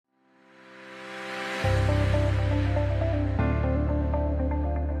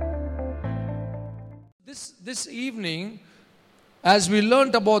this evening, as we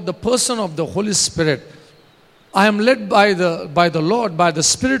learnt about the person of the Holy Spirit, I am led by the Lord, by the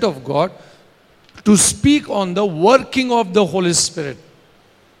Spirit of God, to speak on the working of the Holy Spirit.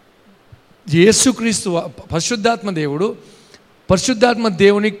 యేసుక్రీస్తు పరిశుద్ధాత్మ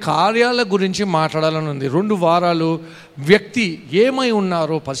దేవుని కార్యాల గురించి మాట్లాడాలని ఉంది. 2 వారాలు వ్యక్తి ఏమై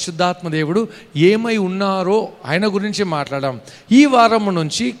ఉన్నారో, పరిశుద్ధాత్మ దేవుడు ఏమై ఉన్నారో ఆయన గురించి మాట్లాడాం. ఈ వారం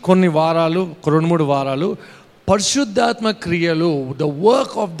నుంచి కొన్ని వారాలు, 2-3 వారాలు పరిశుద్ధాత్మ క్రియలు, the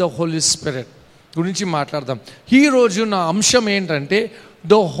work of the Holy spirit గురించి మాట్లాడదాం. ఈరోజు నా అంశం ఏంటంటే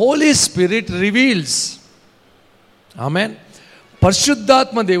the Holy spirit reveals. Amen.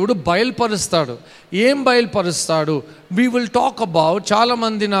 పరిశుద్ధాత్మ దేవుడు బయలుపరుస్తాడు. ఏం బయలుపరుస్తాడు? వీ విల్ టాక్ అబౌట్,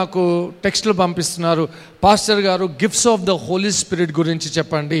 చాలామంది నాకు టెక్స్ట్లు పంపిస్తున్నారు, పాస్టర్ గారు gifts of the Holy spirit గురించి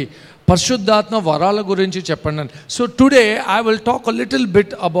చెప్పండి, పరిశుద్ధాత్మ వరాల గురించి చెప్పండి. So today I will talk a little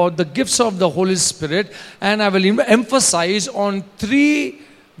bit about the gifts of the Holy spirit and I will emphasize on 3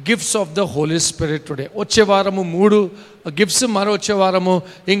 gifts of the Holy spirit today. వచ్చే వారము 3 gifts, మరో వచ్చే వారము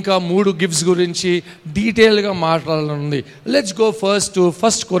ఇంకా 3 గిఫ్ట్స్ గురించి డీటెయిల్గా మాట్లాడాలనుంది. Let's go first to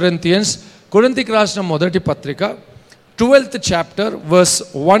 1 Corinthians, కొరింథీకి రాసిన మొదటి పత్రిక 12th చాప్టర్ వర్స్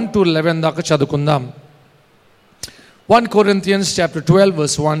 1 to 11 దాకా చదువుకుందాం. 1 Corinthians chapter 12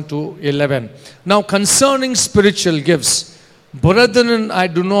 verse 1 to 11. Now concerning spiritual gifts, brethren, I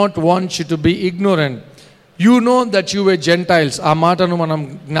do not want you to be ignorant. You know that you were Gentiles. ఆ మాటను మనం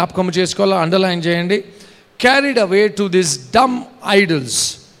జ్ఞాపకం చేసుకోవాలా, అండర్లైన్ చేయండి. Carried away to these dumb idols.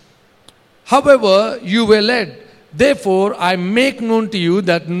 However, you were led. Therefore, I make known to you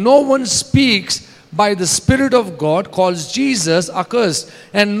that no one speaks by the Spirit of God calls Jesus accursed,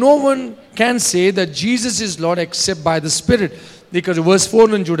 and no one can say that Jesus is Lord except by the Spirit. Because verse 4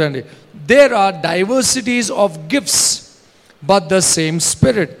 nun chudandi. There are diversities of gifts, but the same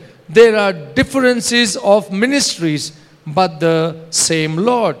Spirit. There are differences of ministries, but the same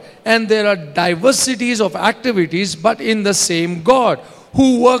Lord. And there are diversities of activities, but in the same God, who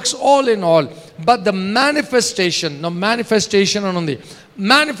works all in all. But the manifestation, no manifestation anundi,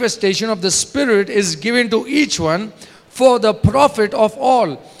 manifestation of the Spirit is given to each one for the profit of all.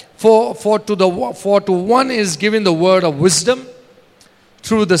 For to one is given the word of wisdom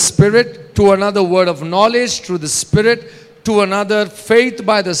through the Spirit, to another word of knowledge through the Spirit, to another faith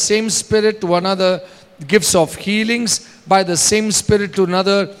by the same Spirit, to another gifts of healings by the same Spirit, to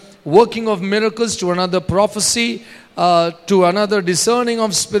another working of miracles, to another prophecy, to another discerning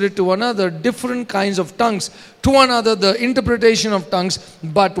of spirit, to another different kinds of tongues, to another the interpretation of tongues.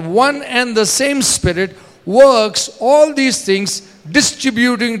 But one and the same Spirit works all these things,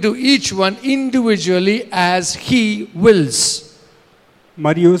 distributing to each one individually as He wills.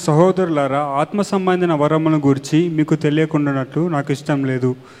 మరియు సహోదరులారా, ఆత్మ సంబంధమైన వరములను గురించి మీకు తెలియకుండానట్లు నాకు ఇష్టం లేదు.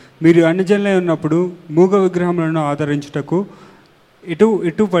 మీరు అన్యజనులై ఉన్నప్పుడు మూగ విగ్రహములను ఆదరించుటకు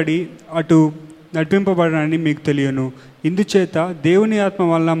ఇటుపడి అటు నడిపింపబడనని మీకు తెలియను. ఇందుచేత దేవుని ఆత్మ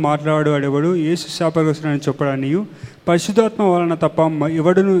వలన మాట్లాడేవాడెవడు యేసు శాపగ్రస్తుడని చెప్పడనియు, పరిశుద్ధాత్మ వలన తప్ప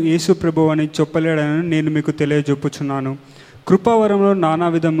ఎవడును యేసు ప్రభువు అని చెప్పలేడని నేను మీకు తెలియజెప్పుచున్నాను. కృపావరములు నానా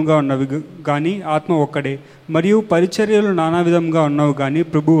విధముగా ఉన్నవి కానీ ఆత్మ ఒక్కడే, మరియు పరిచర్యలు నానా విధముగా ఉన్నవి కానీ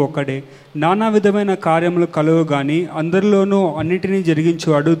ప్రభు ఒక్కడే. నానా విధమైన కార్యములు కలువు కానీ అందరిలోనూ అన్నిటినీ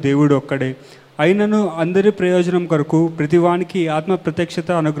జరిగించేవాడు దేవుడు ఒక్కడే. అయినను అందరి ప్రయోజనం కొరకు ప్రతివానికి ఆత్మ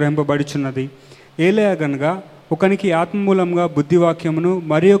ప్రత్యక్షత అనుగ్రహింపబడుచున్నది. ఏలయగనగా ఒకనికి ఆత్మ మూలంగా బుద్ధివాక్యమును,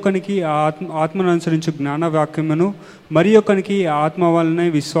 మరి ఒకనికి ఆత్మను అనుసరించు జ్ఞాన వాక్యమును, మరి ఒకనికి ఆత్మ వలనే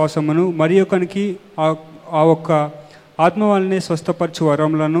విశ్వాసమును, మరి ఒకనికి ఆ ఒక్క ఆత్మ వలనే స్వస్థపరచు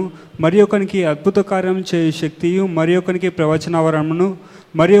వరములను, మరి ఒకనికి అద్భుత కార్యం చేయు శక్తియు, మరి ఒకనికి ప్రవచన వరమును,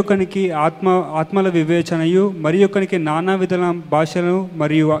 మరి ఒకనికి ఆత్మల వివేచనయు, మరి ఒకనికి నానా విధుల భాషలు,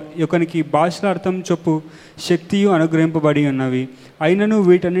 మరియు ఒకనికి భాషల అర్థం చొప్పు శక్తియు అనుగ్రహింపబడి ఉన్నవి. అయినను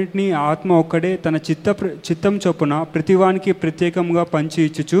వీటన్నిటినీ ఆత్మ ఒక్కడే తన చిత్తం చొప్పున ప్రతివానికి ప్రత్యేకంగా పంచి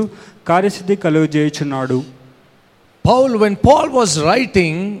ఇచ్చుచు కార్యసిద్ధి కలుగజేయుచున్నాడు. When Paul was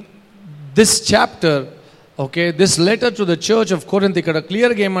writing this chapter, okay, this letter to the church of Corinth, ikkada clear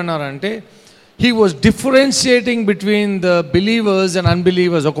ga emanarante, he was differentiating between the believers and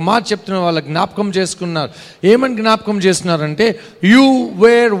unbelievers. Oka మాట చెప్తున్న వాళ్ళకి జ్ఞాపకం చేసుకున్నారు. ఏమని జ్ఞాపకం చేస్తున్నారంటే, you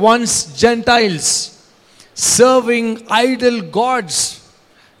were once Gentiles serving idol gods,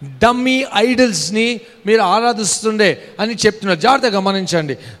 dummy ఐడల్స్ని మీరు ఆరాధిస్తుండే అని చెప్తున్నారు. జాగ్రత్తగా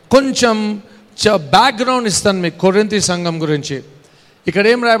గమనించండి. కొంచెం బ్యాక్గ్రౌండ్ ఇస్తాను మీకు కొరింథీ సంఘం గురించి. ఇక్కడ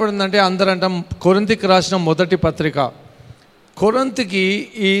ఏం రాయబడిందంటే, అందరంటాం కొరింథీకి రాసిన మొదటి పత్రిక. కొరింథీకి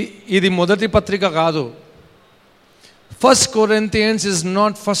ఇది మొదటి పత్రిక కాదు. 1 Corinthians is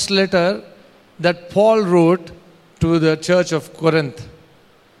not first letter that Paul wrote to the church of Corinth.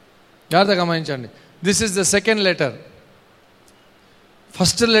 జాగ్రత్తగా గమనించండి. This is the second letter.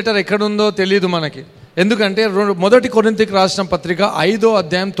 First letter ఎక్కడుందో తెలియదు మనకి, ఎందుకంటే మొదటి కొరింథీకి రాసిన పత్రిక 5వ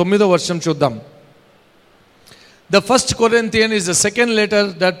అధ్యాయం 9వ వచనం చూద్దాం. The first Corinthian is the second letter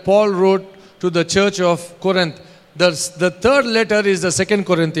that Paul wrote to the church of Corinth. The third letter is the second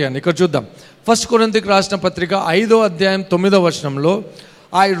Corinthian. ఇక్కడ చూద్దాం. ఫస్ట్ కొరింథీకి రాసిన పత్రిక 5వ అధ్యాయం 9వ వచనంలో,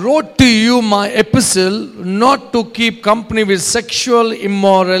 I wrote to you my epistle not to keep company with sexual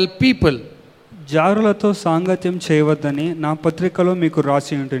immoral people. జారులతో సాంగత్యం చేయవద్దని నా పత్రికలో మీకు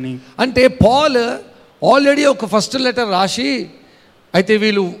రాసి ఉంటుని. అంటే పాల్ ఆల్రెడీ ఒక ఫస్ట్ లెటర్ రాసి, అయితే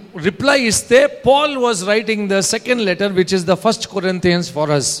వీళ్ళు రిప్లై ఇస్తే Paul was writing the second letter which is the first Corinthians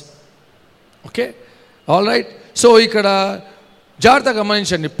for us. Okay, all right. So ఇక్కడ జాగ్రత్తగా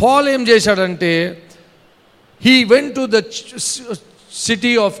గమనించండి, పాల్ ఏం చేశాడంటే, he went to the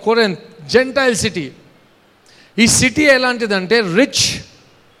city of Corinth, gentile city. ఈ సిటీ ఎలాంటిదంటే రిచ్,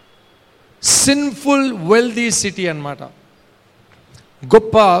 సిన్ఫుల్, వెల్దీ సిటీ అన్నమాట.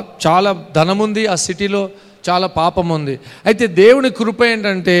 గొప్ప, చాలా ధనం ఉంది ఆ సిటీలో, చాలా పాపం ఉంది. అయితే దేవుని కృప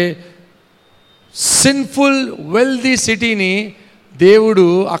ఏంటంటే సిన్ఫుల్ వెల్దీ సిటీని దేవుడు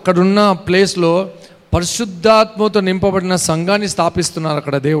అక్కడున్న ప్లేస్లో పరిశుద్ధాత్మతో నింపబడిన సంఘాన్ని స్థాపిస్తున్నారు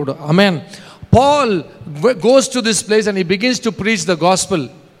అక్కడ దేవుడు. Amen. Paul goes to this place and he begins to preach the gospel.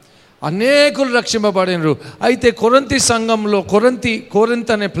 అనేకులు రక్షింపబడినరు. అయితే కొరింథీ సంఘంలో,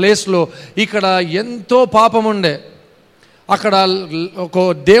 కొరింత్ అనే ప్లేస్లో ఇక్కడ ఎంతో పాపం ఉండే. అక్కడ ఒక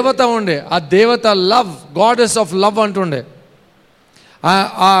దేవత ఉండే, ఆ దేవత లవ్, గాడెస్ ఆఫ్ లవ్ అంటుండే.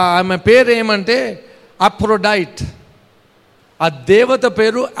 ఆమె పేరు ఏమంటే అప్రోడైట్. ఆ దేవత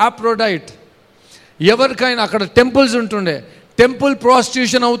పేరు అప్రోడైట్. ఎవరికైనా అక్కడ టెంపుల్స్ ఉంటుండే, టెంపుల్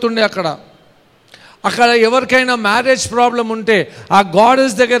ప్రాస్టిట్యూషన్ అవుతుండే. అక్కడ ఎవరికైనా మ్యారేజ్ ప్రాబ్లం ఉంటే ఆ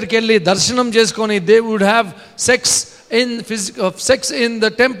గాడెస్ దగ్గరికి వెళ్ళి దర్శనం చేసుకొని they would have sex in the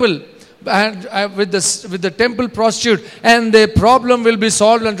temple with the temple prostitute and the problem will be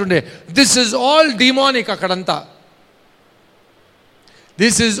solved అంటుండే. This is all demonic. అక్కడంతా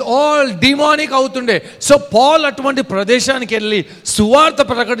దిస్ ఈజ్ ఆల్ డిమానిక్ అవుతుండే. సో పాల్ అటువంటి ప్రదేశానికి వెళ్ళి సువార్త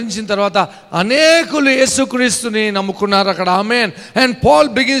ప్రకటించిన తర్వాత అనేకులు యేసుక్రీస్తుని నమ్ముకున్నారు అక్కడ. ఆమేన్. And Paul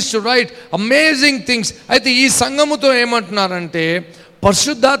begins to right amazing things. అయితే ఈ సంఘముతో ఏమంటున్నారంటే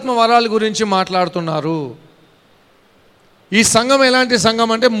పరిశుద్ధాత్మ వరాల గురించి మాట్లాడుతున్నారు. ఈ సంఘం ఎలాంటి సంఘం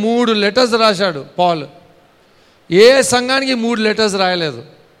అంటే 3 లెటర్స్ రాశాడు పాల్. ఏ సంఘానికి 3 లెటర్స్ రాయలేదు.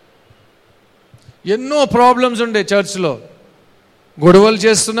 ఎన్నో ప్రాబ్లమ్స్ ఉండే చర్చ్లో. గొడవలు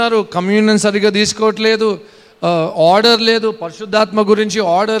చేస్తున్నారు, కమ్యూనియన్ సరిగ్గా తీసుకోవట్లేదు, ఆర్డర్ లేదు, పరిశుద్ధాత్మ గురించి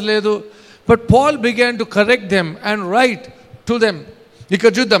ఆర్డర్ లేదు. But Paul began to correct them and right to them.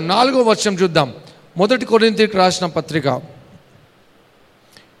 ఇక్కడ చూద్దాం, 4వ వచనం చూద్దాం. మొదటి కొరింథీకి రాసిన పత్రిక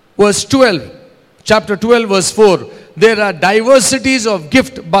verse 12, chapter 12 verse 4. There are diversities of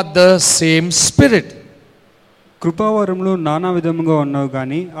gift but the same spirit. కృపావరములు నానా విధముగా ఉన్నావు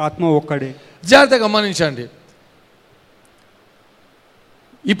కానీ ఆత్మ ఒక్కడే. జాగ్రత్తగా గమనించండి.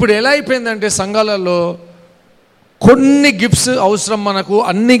 ఇప్పుడు ఎలా అయిపోయిందంటే సంఘాలలో కొన్ని గిఫ్ట్స్ అవసరం, మనకు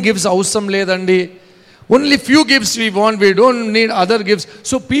అన్ని గిఫ్ట్స్ అవసరం లేదండి. Only few gifts we want, we don't need other gifts.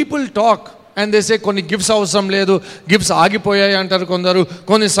 So people talk and they say కొన్ని గిఫ్ట్స్ అవసరం లేదు, గిఫ్ట్స్ ఆగిపోయాయి అంటారు కొందరు.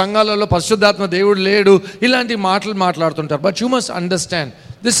 కొన్ని సంఘాలలో పరిశుద్ధాత్మ దేవుడు లేడు, ఇలాంటి మాటలు మాట్లాడుతుంటారు. But you must understand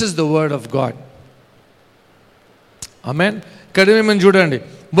this is the word of God. ఆమేన్. ఇక్కడ మేము చూడండి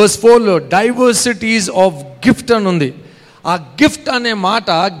verse 4లో డైవర్సిటీస్ ఆఫ్ గిఫ్ట్ అని ఉంది. ఆ గిఫ్ట్ అనే మాట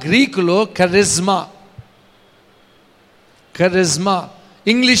గ్రీకులో కెరిజ్మా. కెరిజ్మా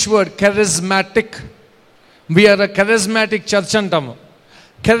ఇంగ్లీష్ వర్డ్ కెరిజ్మాటిక్. వీఆర్ అ కెరిజ్మాటిక్ చర్చ్ అంటాము.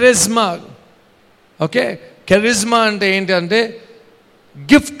 కెరిజ్మా, ఓకే. కెరిజ్మా అంటే ఏంటంటే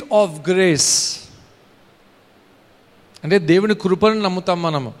గిఫ్ట్ ఆఫ్ గ్రేస్. అంటే దేవుని కృపను నమ్ముతాం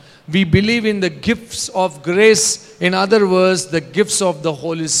మనము. We believe in the gifts of grace, in other words the gifts of the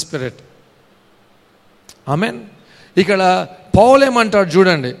Holy Spirit. Amen. ఇక్కడ పౌలు ఏమంటాడు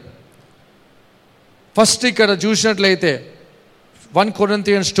చూడండి. ఫస్ట్ ఇక్కడ చూసినట్లయితే 1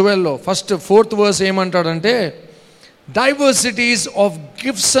 Corinthians 12లో ఫస్ట్ 4th verse ఏమంటాడంటే డైవర్సిటీస్ ఆఫ్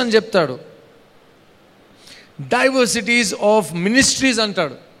గిఫ్ట్స్ అని చెప్తాడు. డైవర్సిటీస్ ఆఫ్ మినిస్ట్రీస్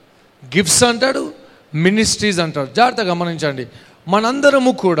అంటాడు. గిఫ్ట్స్ అంటాడు, మినిస్ట్రీస్ అంటాడు. జాగ్రత్తగా గమనించండి.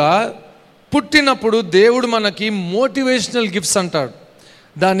 మనందరము కూడా పుట్టినప్పుడు దేవుడు మనకి మోటివేషనల్ గిఫ్ట్స్ అంటాడు.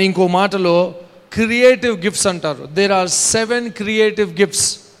 దాన్ని ఇంకో మాటలో క్రియేటివ్ గిఫ్ట్స్ అంటారు. There are 7 creative gifts.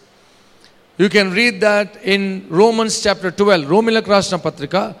 You can read that in Romans chapter 12. రోమిలకు రాసిన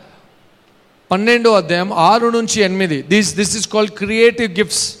పత్రిక 12వ అధ్యాయం 6 నుంచి 8. This is called creative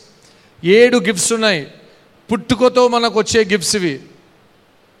gifts. 7 gifts ఉన్నాయి. పుట్టుకతో మనకు వచ్చే గిఫ్ట్స్ ఇవి.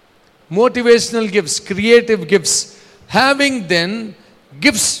 Motivational gifts, creative gifts. Having then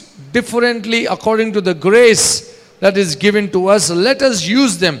gifts differently according to the grace that is given to us. Let us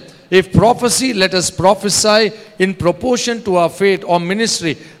use them. If prophecy, let us prophesy in proportion to our faith, or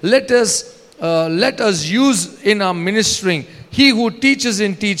ministry. Let us use in our ministering. He who teaches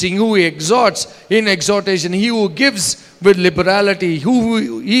in teaching, who exhorts in exhortation, he who gives with liberality,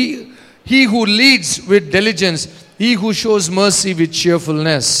 he who leads with diligence, he who shows mercy with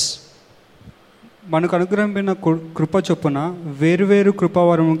cheerfulness. మనకు అనుగ్రహమైన కృప చొప్పున వేరువేరు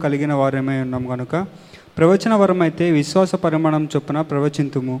కృపావరము కలిగిన వారమై ఉన్నాం కనుక, ప్రవచన వరం అయితే విశ్వాస పరిమాణం చొప్పున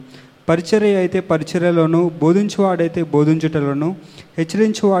ప్రవచింతుము, పరిచర్య అయితే పరిచర్యలోను, బోధించువాడైతే బోధించుటలోను,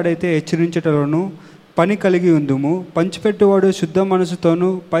 హెచ్చరించువాడైతే హెచ్చరించుటలోను పని కలిగి ఉందుము. పంచిపెట్టువాడు శుద్ధ మనసుతోనూ,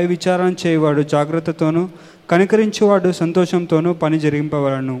 పై విచారం చేయవాడు జాగ్రత్తతోనూ, కనికరించువాడు సంతోషంతోనూ పని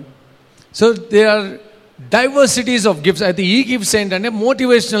జరిగింపవలను. So they are diversities of gifts. అయితే ఈ గిఫ్ట్స్ ఏంటంటే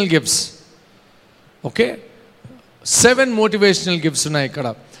motivational gifts. Okay, 7 motivational gifts ఉన్నాయి ఇక్కడ.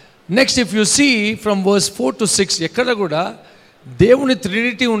 Next if you see from verse 4 to 6, ఎక్కడ కూడా దేవుని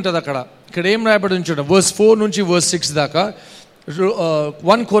ట్రినిటీ ఉంటుంది. ఇక్కడ ఏం రాయబడి ఉంచుంటాం, వర్స్ 4 నుంచి వర్స్ 6 దాకా.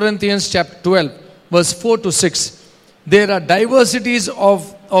 1 Corinthians chapter 12 verse 4 to 6. There are diversities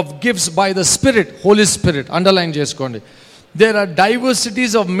of gifts by the Spirit, Holy Spirit. Underline చేసుకోండి. There are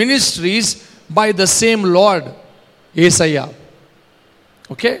diversities of ministries by the same Lord, Yesaya.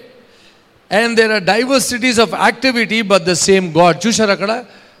 Okay? And there are diversities of activity but the same God. చూశారు అక్కడ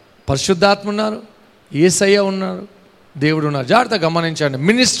పరిశుద్ధాత్మ ఉన్నారు, యేసయ్య ఉన్నారు, దేవుడు ఉన్నారు. జాగ్రత్త గమనించండి.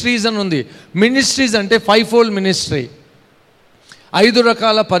 మినిస్ట్రీస్ అని ఉంది. మినిస్ట్రీస్ అంటే 5-fold మినిస్ట్రీ, 5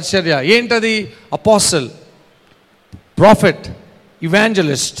 రకాల పరిచర్య. ఏంటది? Apostle, prophet,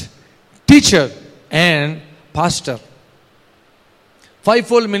 evangelist, teacher and pastor.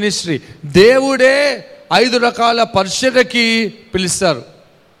 5-fold ministry. దేవుడే 5 రకాల పరిచర్యకి పిలుస్తారు.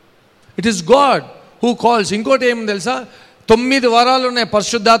 It is God who calls. ఇంకోటి ఏమి తెలుసా, 9 వరాలు ఉన్నాయి,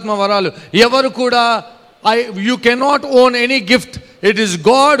 పరిశుద్ధాత్మ వరాలు. ఎవరు కూడా you cannot own any gift. It is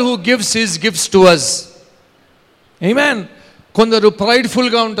God who gives his gifts to us. Amen. కొందరు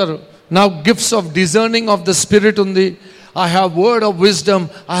ప్రైడ్ఫుల్గా ఉంటారు. నా gifts of discerning of the spirit ఉంది, I have word of wisdom,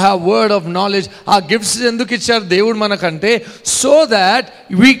 I have word of knowledge. ఆ gifts ఎందుకు ఇచ్చారు దేవుడు మనకంటే, so that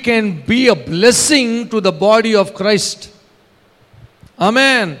we can be a blessing to the body of Christ.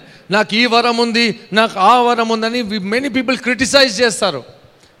 Amen. నాకు ఈ వరం ఉంది, నాకు ఆ వరం ఉందని మెనీ పీపుల్ క్రిటిసైజ్ చేస్తారు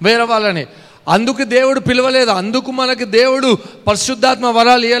వేరే వాళ్ళని. అందుకు దేవుడు పిలవలేదు, అందుకు మనకి దేవుడు పరిశుద్ధాత్మ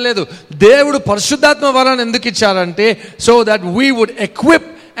వరాలు ఇవ్వలేదు. దేవుడు పరిశుద్ధాత్మ వరాన్ని ఎందుకు ఇచ్చారంటే, so that we would equip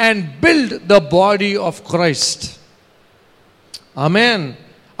and build the body of Christ. Amen.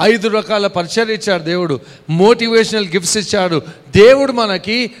 5 రకాల పరిచర్య ఇచ్చాడు దేవుడు. మోటివేషనల్ గిఫ్ట్స్ ఇచ్చాడు దేవుడు.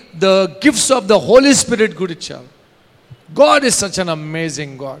 మనకి the gifts of the Holy Spirit కూడా ఇచ్చాడు. God is such an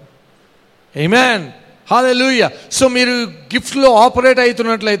amazing God. Amen. Hallelujah. So మీరు గిఫ్ట్లో ఆపరేట్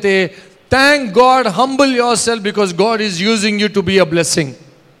అవుతున్నట్లయితే, thank God, humble yourself, because God is using you to be a blessing.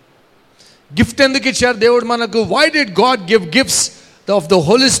 Gift ఎందుకు ఇచ్చారు దేవుడు మనకు? Why did God give gifts of the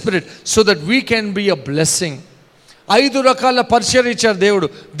Holy Spirit? So that we can be a blessing. 5 రకాల పరిచర్య ఇచ్చారు దేవుడు.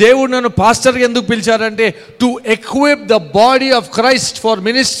 దేవుడు నన్ను పాస్టర్గా ఎందుకు పిలిచారంటే, to equip the body of Christ for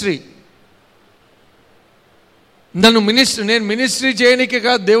ministry. నేను మినిస్ట్రీ చేయడానికి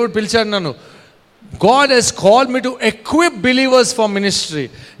కాదు దేవుడు పిలిచాడు నన్ను. God has called me to equip believers for ministry.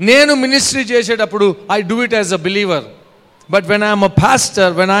 నేను మినిస్ట్రీ చేసేటప్పుడు I do it as a believer. But when I am a pastor,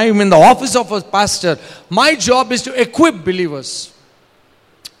 when I am in the office of a pastor, my job is to equip believers.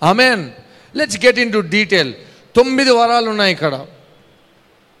 Amen. Let's get into detail. 9 వరాలు ఉన్నాయి ఇక్కడ.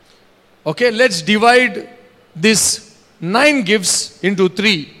 Okay, let's divide this 9 gifts into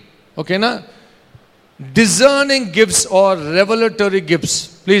 3. Okay na? Discerning gifts or revelatory gifts.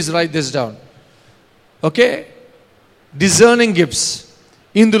 Please write this down. Okay, discerning gifts.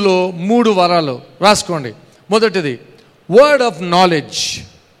 ఇందులో 3 వరాలు రాసుకోండి. మొదటిది word of knowledge,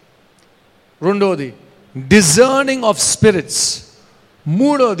 రెండోది discerning of spirits,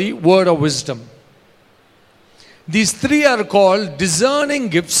 మూడోది word of wisdom. These 3 are called discerning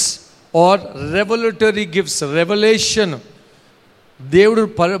gifts are revelatory gifts. Revelation, దేవుడు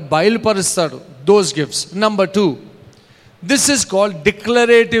బయలుపరుస్తాడు those gifts. Number 2, this is called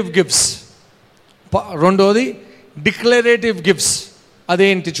declarative gifts. రెండోది declarative gifts.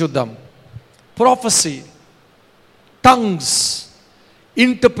 అదేంటి చూద్దాం. Prophecy, tongues,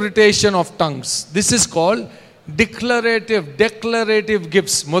 interpretation of tongues. This is called declarative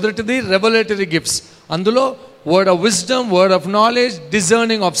gifts. మొదటిది revelatory gifts. అందులో word of wisdom, word of knowledge,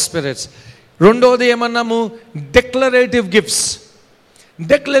 discerning of spirits. రెండోది ఏమన్నాము? Declarative gifts.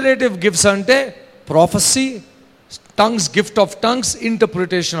 Declarative gifts అంటే prophecy, tongues, gift of tongues,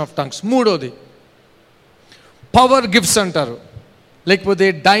 interpretation of tongues. మూడోది power gifts అంటారు. లేకపోతే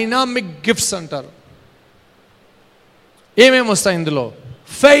dynamic gifts అంటారు. ఏమేమి వస్తాయి ఇందులో?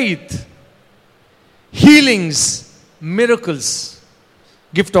 Faith, healings, miracles.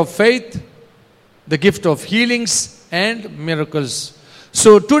 Gift of faith, the gift of healings and miracles. So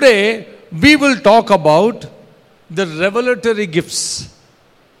today we will talk about the revelatory gifts.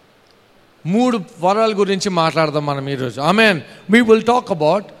 3 వరాల గురించి మాట్లాడదాం మనం ఈరోజు. Amen. We will talk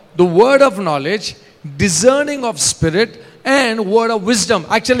about the word of knowledge, discerning of spirit and word of wisdom.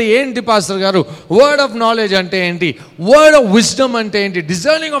 Actually ఏంటి pastor గారు word of knowledge అంటే ఏంటి, word of wisdom అంటే ఏంటి,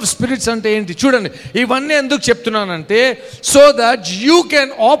 డిజర్నింగ్ ఆఫ్ స్పిరిట్స్ అంటే ఏంటి? చూడండి, ఇవన్నీ ఎందుకు చెప్తున్నానంటే so that you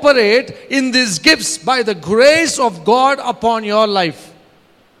can operate in this gifts by the grace of God upon your life.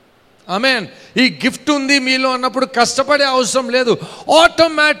 Amen. ఈ గిఫ్ట్ ఉంది మీలో అన్నప్పుడు కష్టపడే అవసరం లేదు.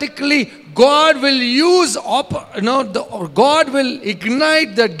 Automatically God will use God will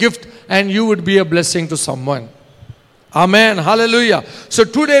ignite that gift and you would be a blessing to someone. Amen. Hallelujah. So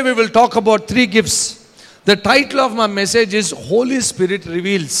today we will talk about 3 gifts. The title of my message is Holy Spirit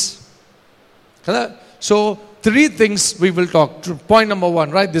Reveals. So 3 things we will talk. Point number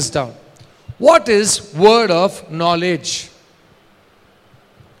 1, write this down. What is word of knowledge?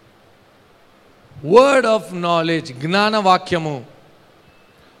 Word of knowledge, జ్ఞాన వాక్యము.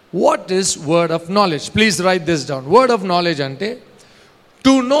 What is word of knowledge? Please write this down. Word of knowledge ante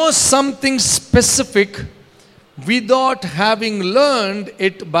to know something specific without having learned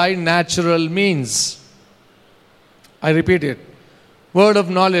it by natural means. I repeat it. Word of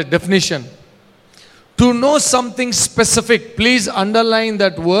knowledge definition. To know something specific. Please underline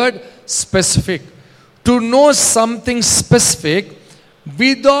that word, specific. To know something specific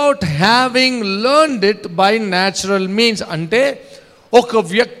without having learned it by natural means. అంటే ఒక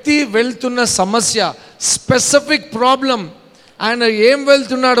వ్యక్తి వెళ్తున్న సమస్య, specific problem, ఆయన ఏం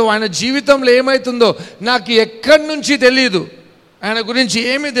వెళ్తున్నాడో, ఆయన జీవితంలో ఏమవుతుందో నాకు ఎక్కడి నుంచి తెలియదు, ఆయన గురించి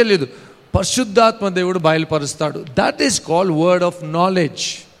ఏమీ తెలియదు, పరిశుద్ధాత్మ దేవుడు బయలుపరుస్తాడు. That is called word of knowledge.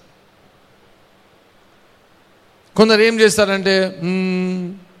 కొందరు ఏం చేస్తారంటే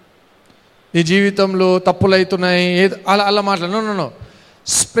నీ జీవితంలో తప్పులు అవుతున్నాయి అలా అలా మాట్లాడు. నో,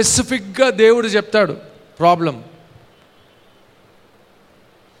 స్పెసిఫిక్గా దేవుడు చెప్తాడు problem.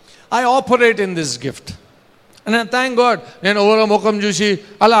 I operate in this gift. And I thank God. నేను ఎవరో ముఖం చూసి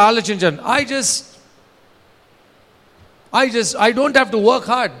అలా ఆలోచించాను. I don't have to work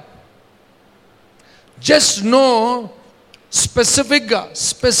hard. Just know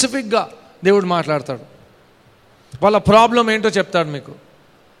స్పెసిఫిక్గా దేవుడు మాట్లాడతాడు. వాళ్ళ ప్రాబ్లం ఏంటో చెప్తాడు మీకు.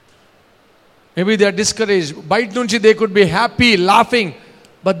 Maybe they are discouraged. బయట నుంచి they could be happy, laughing,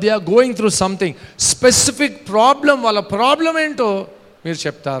 but they are going through something. Specific problem, వాళ్ళ ప్రాబ్లం ఏంటో మీరు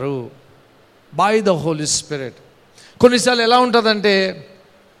చెప్తారు బై ద హోలీ స్పిరిట్. కొన్నిసార్లు ఎలా ఉంటుందంటే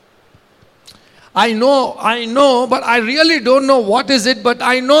I know but I really don't know what is it, but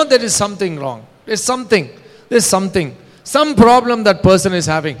I know there is something wrong. There's something, some problem that person is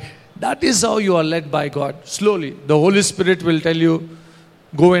having. That is how you are led by God. Slowly the Holy Spirit will tell you,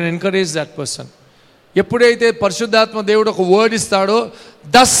 go and encourage that person. ఎప్పుడైతే పరిశుద్ధాత్మ దేవుడు ఒక word ఇస్తాడో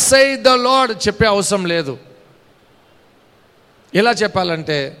thus saith the Lord చెప్పే అవసరం లేదు. ఎలా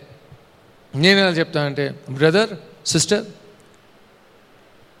చెప్పాలంటే నేను ఎలా చెప్తానంటే, brother, sister,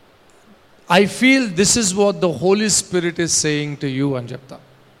 I feel this is what the Holy Spirit is saying to you అని చెప్తా.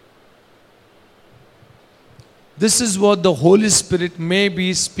 This is what the Holy Spirit may be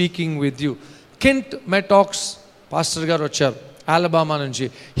speaking with you. Kent Mattox pastor గారు వచ్చారు ఆలబామా నుంచి.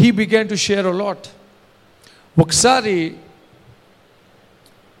 He began to share a lot. ఒకసారి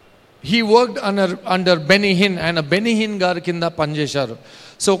he worked under Benny Hinn. ఆయన Benny Hinn గారి కింద పనిచేశారు.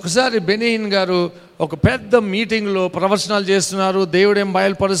 సో ఒకసారి బెనీహిన్ గారు ఒక పెద్ద మీటింగ్లో ప్రవచనాలు చేస్తున్నారు, దేవుడేం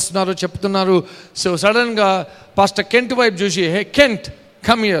బయలుపరుస్తున్నారు చెప్తున్నారు. సో సడన్గా పాస్టర్ కెంట్ వైపు చూసి, హే కెంట్,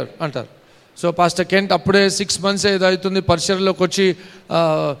 కమ్ హియర్ అంటారు. సో పాస్టర్ కెంట్ అప్పుడే 6 months ఏదో అవుతుంది పరిచర్లోకి వచ్చి,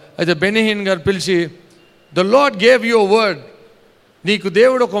 అయితే బెనీహిన్ గారు పిలిచి, the Lord gave you word, నీకు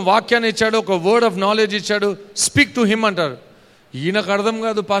దేవుడు ఒక వాక్యాన్ని ఇచ్చాడు, ఒక వర్డ్ ఆఫ్ నాలెడ్జ్ ఇచ్చాడు, స్పీక్ టు హిమ్ అంటారు. ఈయనకు అర్థం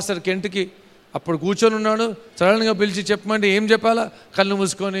కాదు పాస్టర్ కెంట్కి. అప్పుడు కూర్చొని ఉన్నాడు, సడన్గా పిలిచి చెప్పమంటే ఏం చెప్పాలా, కళ్ళు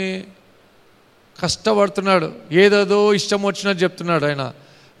మూసుకొని కష్టపడుతున్నాడు, ఏదేదో ఇష్టం వచ్చినట్టు చెప్తున్నాడు. ఆయన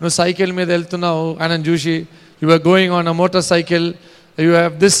నువ్వు సైకిల్ మీద వెళ్తున్నావు, ఆయనను చూసి you are going on a motorcycle, you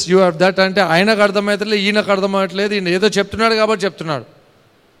have this, you have that అంటే ఆయనకు అర్థమవుతలేదు, ఈయనకు అర్థమవట్లేదు. ఈయన ఏదో చెప్తున్నాడు కాబట్టి చెప్తున్నాడు.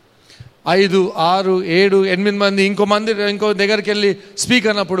 5, 6, 7, 8 మంది ఇంకో దగ్గరికి వెళ్ళి స్పీక్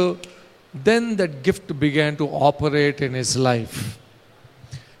అన్నప్పుడు then that gift began to operate in his life.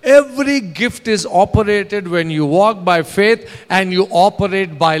 Every gift is operated when you walk by faith and you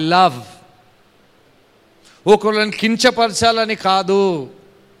operate by love. ఒకళ్ళని కించపరచాలని కాదు.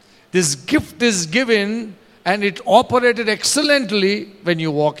 This gift is given and it operated excellently when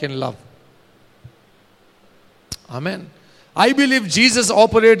you walk in love. Amen. I believe Jesus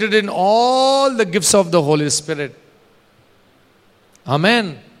operated in all the gifts of the Holy Spirit. Amen.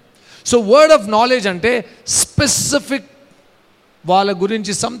 So word of knowledge ante specific వాళ్ళ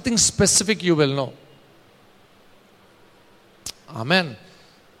గురించి something specific you will know. Amen.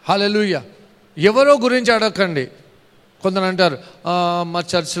 Hallelujah. ఎవరో గురించి అడగకండి. కొందరు అంటారు మా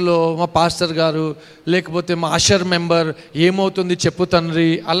చర్చిలో మా pastor గారు లేకపోతే మా అషర్ మెంబర్ ఏమవుతుంది చెప్పు తండ్రి,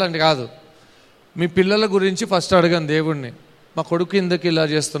 అలాంటి కాదు. మీ పిల్లల గురించి ఫస్ట్ అడగండి దేవుణ్ణి. మా కొడుకు ఇందుకు ఇలా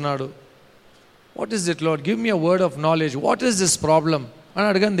చేస్తున్నాడు, what is it Lord, give me a word of knowledge, what is this problem అని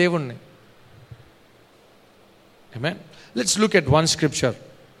అడగండి దేవుణ్ణి. Amen. Let's look at one scripture.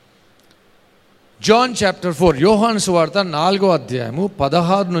 John chapter 4, యోహాను సువార్త 4వ అధ్యాయము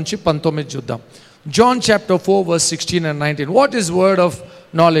 16 నుంచి 19 చూద్దాం. John chapter 4 verse 16 and 19. What is word of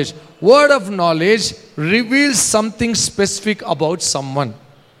knowledge? Word of knowledge reveals something specific about someone.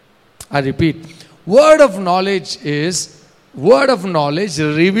 I repeat. Word of knowledge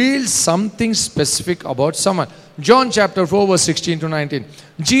reveals something specific about someone. John chapter 4 verse 16 to 19.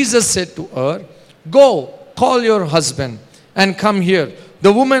 Jesus said to her, "Go, call your husband and come here."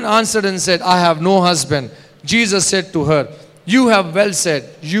 The woman answered and said, "I have no husband." Jesus said to her, "You have well said.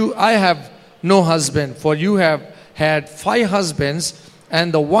 I have no husband, for you have had 5 husbands, and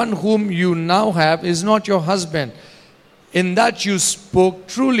the one whom you now have is not your husband. In that you spoke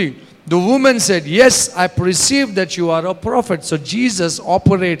truly." The woman said, "Yes, I perceive that you are a prophet." So Jesus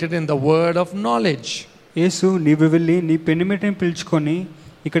operated in the word of knowledge. యేసు నీవు వెళ్ళి నీ పెనిమిటిని పిలుచుకొని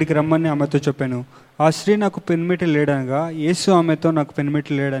ఇక్కడికి రమ్మని ఆమెతో చెప్పాను. ఆ స్త్రీ నాకు పెనిమిటి లేడనగా యేసు ఆమెతో నాకు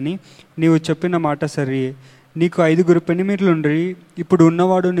పెనిమిటి లేడని నీవు చెప్పిన మాట సరి. నీకు 5 పెనిమిట్లుండ్రి, ఇప్పుడు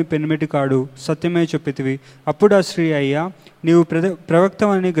ఉన్నవాడు నీ పెనిమిటి కాడు, సత్యమే చెప్పితివి. అప్పుడు ఆ స్త్రీ, అయ్యా నీవు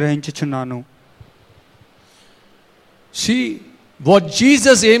ప్రవక్తవని గ్రహించుచున్నాను. వాట్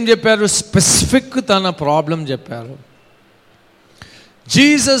జీసస్ ఏం చెప్పారు? స్పెసిఫిక్ తన ప్రాబ్లం చెప్పారు.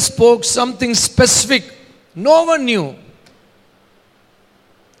 Jesus spoke something specific. No one knew.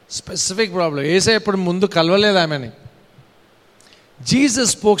 Specific problem. యేసయ్య ఎప్పుడు ముందు కలవలేదు ఆమెని.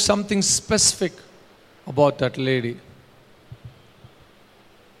 Jesus spoke something specific about that lady.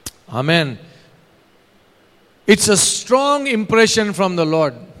 Amen. It's a strong impression from the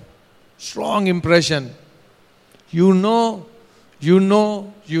Lord. Strong impression. You know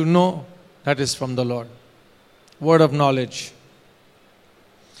that is from the Lord. Word of knowledge.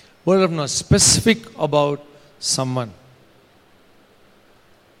 Word of knowledge. Specific about someone.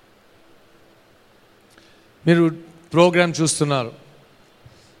 మీరు programme చూస్తున్నారు.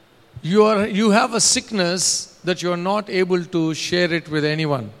 You have a sickness that you are not able to share it with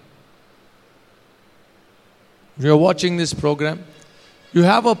anyone. You are watching this program. You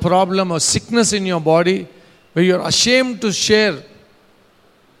have a problem or sickness in your body where you are ashamed to share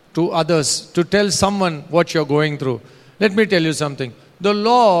to others, to tell someone what you are going through. Let me tell you something. The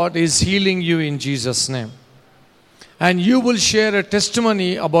Lord is healing you in Jesus' name. And you will share a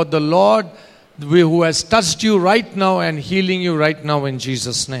testimony about the Lord who has touched you right now and healing you right now in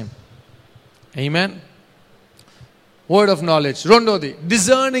Jesus' name. Amen. Word of knowledge. Rondodi,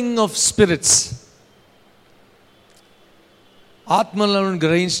 discerning of spirits. ఆత్మలను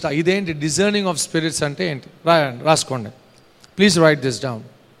గ్రహించట. ఇదేంటి discerning of spirits అంటే ఏంటి? రాసుకోండి. Please write this down.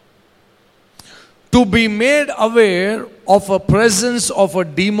 To be made aware of a presence of a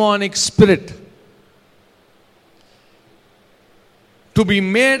demonic spirit. To be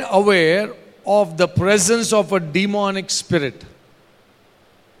made aware of the presence of a demonic spirit.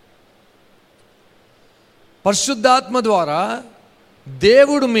 పరిశుద్ధాత్మ ద్వారా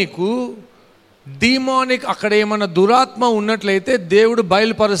దేవుడు మీకు డీమానిక్, అక్కడ ఏమైనా దురాత్మ ఉన్నట్లయితే దేవుడు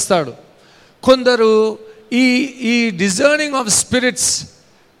బయలుపరుస్తాడు. కొందరు ఈ డిజర్నింగ్ ఆఫ్ స్పిరిట్స్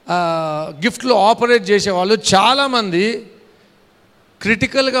గిఫ్ట్లో ఆపరేట్ చేసేవాళ్ళు చాలామంది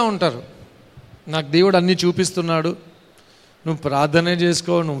క్రిటికల్గా ఉంటారు. నాకు దేవుడు అన్నీ చూపిస్తున్నాడు, నువ్వు ప్రార్థనే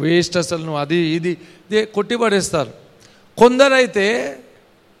చేసుకో, నువ్వు వేస్ట్, అసలు నువ్వు అది ఇది కొట్టిపడేస్తారు. కొందరైతే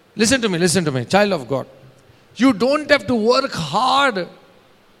listen to me child of God, you don't have to work hard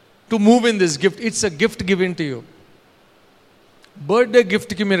to move in this gift. It's a gift given to you. Birthday gift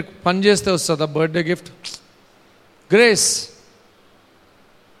ki meer pan cheste vastada. Birthday gift grace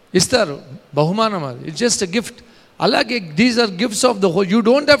istaru, bahumanam adi. It's just a gift. Alage these are gifts of the whole. You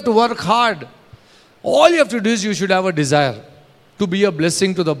don't have to work hard. All you have to do is you should have a desire to be a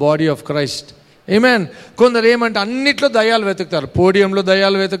blessing to the body of Christ. Amen. కొందరు ఏమంటే అన్నిట్లో దయ్యాలు వెతుకుతారు. పోడియంలో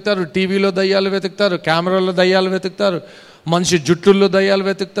దయ్యాలు వెతుకుతారు, టీవీలో దయ్యాలు వెతుకుతారు, కెమెరాలో దయ్యాలు వెతుకుతారు, మనిషి జుట్టుల్లో దయ్యాలు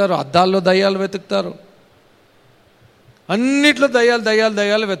వెతుకుతారు, అద్దాల్లో దయ్యాలు వెతుకుతారు, అన్నిట్లో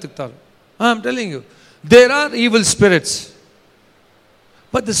దయ్యాలు వెతుకుతారు. I'm telling you, There are evil spirits.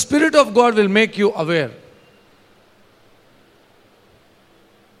 But the Spirit of God will make you aware.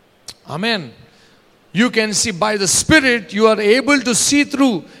 Amen. You can see by the Spirit, you are able to see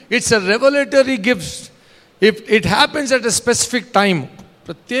through. It's a revelatory gift. If it happens at a specific time,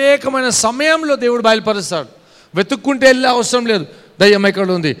 ప్రత్యేకమైన సమయంలో దేవుడు బయలుపరుస్తాడు. వెతుక్కుంటే వెళ్ళే అవసరం లేదు. దయ్యం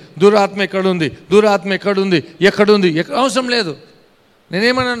ఎక్కడుంది, దురాత్మ ఎక్కడుంది, దురాత్మ ఎక్కడుంది, ఎక్కడుంది, అవసరం లేదు.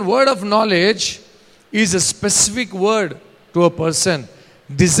 నేనేమన్నాను, word of knowledge is a specific word to a person.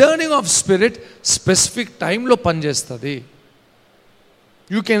 Discerning of spirit specific టైంలో పనిచేస్తుంది.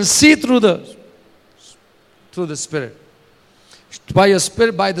 You can see through the spirit.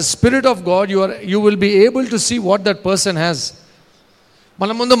 By the Spirit of God, you will be able to see what that person has.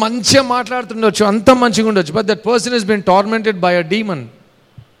 మన ముందు మంచిగా మాట్లాడుతుండొచ్చు, అంత మంచిగా ఉండొచ్చు, but that person has been tormented by a demon.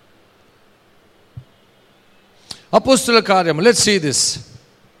 అపోస్తుల కార్యము, let's see this.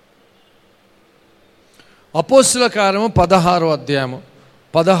 అపోస్తుల కార్యము 16వ అధ్యాయము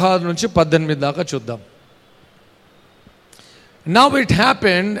 16 నుంచి 18 దాకా చూద్దాం. Now it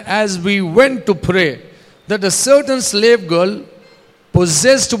happened as we went to pray that a certain slave girl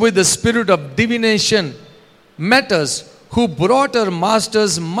possessed with the spirit of divination met us, who brought her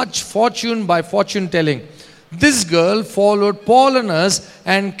masters much fortune by fortune telling. This girl followed Paul and us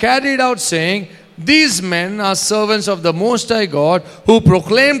and carried out saying, these men are servants of the Most High God, who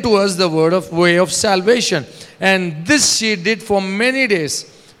proclaim to us the way of salvation. And this she did for many days.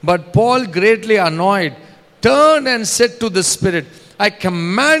 But Paul, greatly annoyed, turned and said to the spirit, I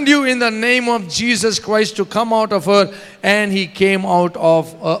command you in the name of Jesus Christ to come out of her. And he came out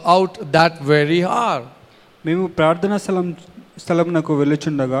that very hour. మేము ప్రార్థనా స్థలమునకు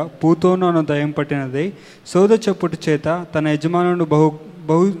వెళ్ళుచుండగా పూతోను అను దయ్యం పట్టినదై సోద చెప్పుట చేత తన యజమానుడు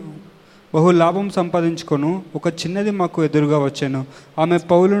బహు లాభం సంపాదించుకొను ఒక చిన్నది మాకు ఎదురుగా వచ్చాను. ఆమె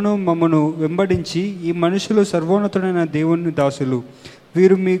పౌలును మమ్మను వెంబడించి, ఈ మనుషులు సర్వోన్నతుడైన దేవుని దాసులు,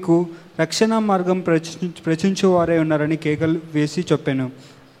 వీరు మీకు రక్షణ మార్గం ప్రచురించువారై ఉన్నారని కేకలు వేసి చెప్పాను.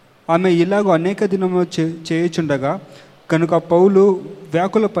 ఆమె ఇలాగూ అనేక దినములు చేయుచుండగా కనుక పౌలు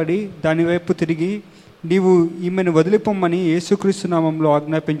వ్యాకులపడి దాని వైపు తిరిగి, నీవు ఈమెను వదిలిపోమ్మని యేసుక్రీస్తు నామంలో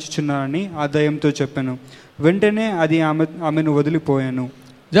ఆజ్ఞాపించుచున్నానని ఆ దయ్యంతో చెప్పాను. వెంటనే అది ఆమెను వదిలిపోయాను.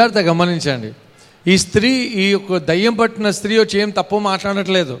 జాగ్రత్తగా గమనించండి. ఈ స్త్రీ, ఈ యొక్క దయ్యం పట్టిన స్త్రీ వచ్చి ఏం తప్పు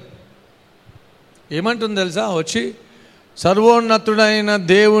మాట్లాడట్లేదు. ఏమంటుంది తెలుసా? వచ్చి సర్వోన్నతుడైన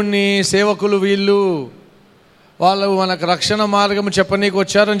దేవుణ్ణి సేవకులు వీళ్ళు, వాళ్ళు మనకు రక్షణ మార్గం చెప్పనీకి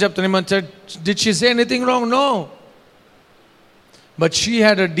వచ్చారని చెప్తాను. Did she say anything wrong? No. But she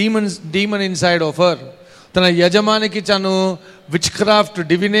had a demon inside of her. తన యజమానికి తను విచ్ క్రాఫ్ట్,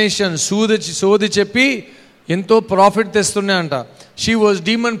 డివినేషన్, సోది చెప్పి ఎంతో ప్రాఫిట్ తెస్తున్నా అంట. She was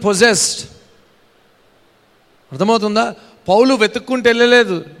demon possessed. అర్థమవుతుందా? పౌలు వెతుక్కుంటూ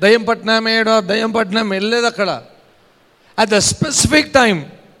వెళ్ళలేదు. దయ్యం పట్నం వెళ్ళలేదు అక్కడ. At the specific time,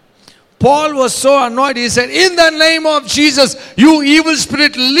 Paul was so annoyed. He said, in the name of Jesus, you evil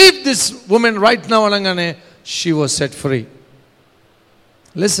spirit, leave this woman right now. Alangane, she was set free.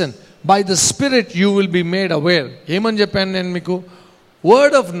 Listen, by the Spirit you will be made aware. Eman cheppanu nenu meeku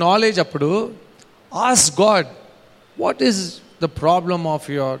word of knowledge appudu ask God, what is the problem of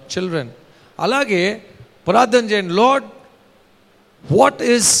your children? Alage ప్రార్థన చేయండి. Lord, what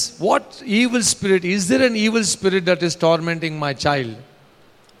evil spirit, is there an evil spirit that is tormenting my child?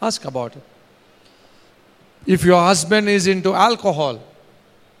 Ask about it. If your husband is into alcohol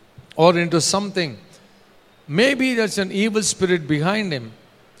or into something, maybe there's an evil spirit behind him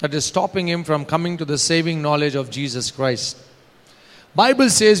that is stopping him from coming to the saving knowledge of Jesus Christ. Bible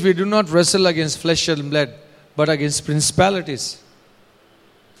says we do not wrestle against flesh and blood, but against principalities.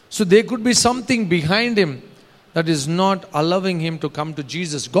 So there could be something behind him that is not allowing him to come to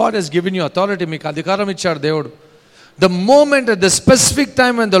Jesus. God has given you authority. Meeku adhikaram ichcharu Devudu. The moment at the specific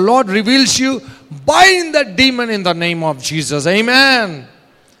time when the Lord reveals you, bind that demon in the name of Jesus. Amen.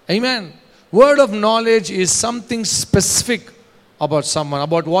 Amen. Word of knowledge is something specific about someone,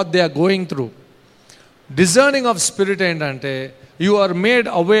 about what they are going through. Discerning of spirit endante, you are made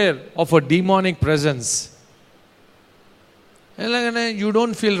aware of a demonic presence. Elagane you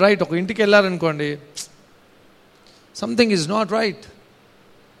don't feel right. Oka intiki ellaranokondi, something is not right.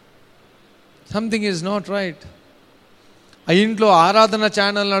 Something is not right. ఆ ఇంట్లో ఆరాధన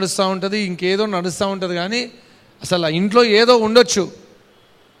channel నడుస్తూ ఉంటుంది, ఇంకేదో నడుస్తూ ఉంటుంది, కానీ అసలు ఆ ఇంట్లో ఏదో ఉండొచ్చు.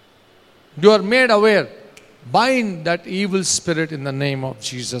 You are made aware. Bind that evil spirit in the name of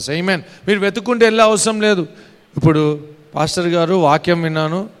Jesus. ఆమేన్. మీరు వెతుక్కుంటే వెళ్ళే అవసరం లేదు. ఇప్పుడు పాస్టర్ గారు వాక్యం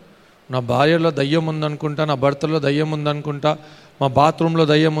విన్నాను, నా భార్యలో దయ్యం ఉందనుకుంటా, నా భర్తలో దయ్యం ఉందనుకుంటా, మా బాత్రూంలో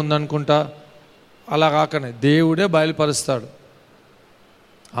దయ్యం ఉందనుకుంటా, అలా కాకనే దేవుడే బయలుపరుస్తాడు.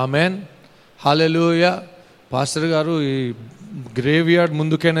 ఆమేన్. హల్లెలూయా. పాస్టర్ గారు ఈ గ్రేవ్ యార్డ్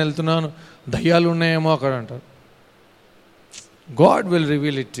ముందుకైనా వెళ్తున్నాను, దయ్యాలు ఉన్నాయేమో అక్కడ అంటారు. God will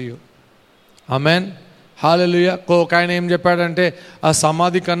reveal it to you. Amen. హల్లెలూయా. ఒక ఆయన ఏం చెప్పాడంటే, ఆ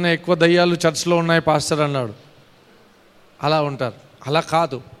సమాధి కన్నా ఎక్కువ దయ్యాలు చర్చ్లో ఉన్నాయి పాస్టర్ అన్నాడు. అలా ఉంటారు. అలా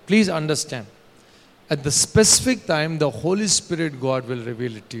కాదు. Please understand, at the specific time the Holy Spirit God will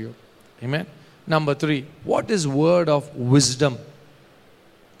reveal it to you. Amen. Number 3, what is word of wisdom?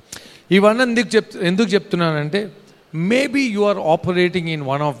 ఇవన్నీ ఎందుకు చెప్తున్నానంటే, maybe you are operating in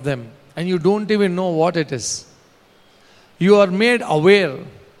one of them and you don't even know what it is. You are made aware.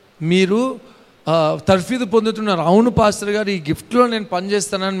 మీరు తర్ఫీదు పొందుతున్నారు. అవును pastor గారు, ఈ గిఫ్ట్లో నేను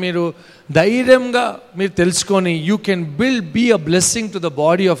పనిచేస్తానని మీరు ధైర్యంగా మీరు తెలుసుకొని, you can be a blessing to the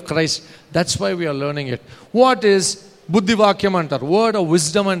body of Christ. That's why we are learning it. What is బుద్ధివాక్యం అంటారు. వర్డ్ ఆఫ్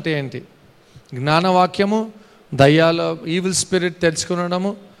విజ్డమ్ అంటే ఏంటి? జ్ఞానవాక్యము, దయ్యాల evil spirit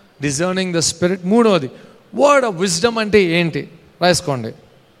తెలుసుకునడము, discerning the spirit. మూడవది వర్డ్ ఆఫ్ విజ్డమ్ అంటే ఏంటి? రాసుకోండి.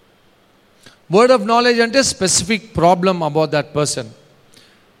 వర్డ్ ఆఫ్ నాలెడ్జ్ అంటే specific problem about that person.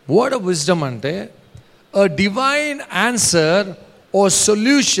 Word of wisdom అంటే a divine answer or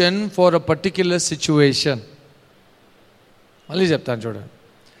solution for a particular situation. మళ్ళీ చెప్తాను చూడండి.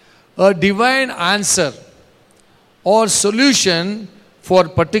 A divine answer or solution for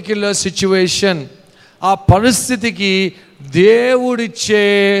particular situation. ఆ పరిస్థితికి దేవుడిచ్చే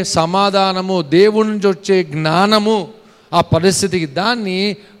సమాధానము, దేవుడి నుంచి వచ్చే జ్ఞానము ఆ పరిస్థితికి, దాన్ని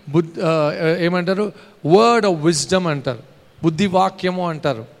ఏమంటారు? వర్డ్ ఆఫ్ విజ్డమ్ అంటారు, బుద్ధివాక్యము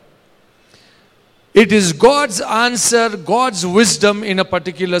అంటారు. It is God's answer, God's wisdom in a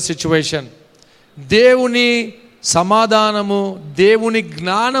particular situation. దేవుని సమాధానము, దేవుని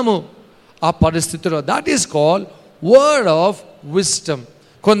జ్ఞానము ఆ పరిస్థితిలో. That is called word of wisdom.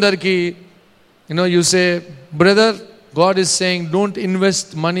 కొందరికి you say, brother, God is saying don't invest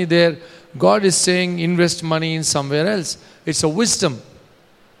money there. God is saying invest money in somewhere else. It's a wisdom.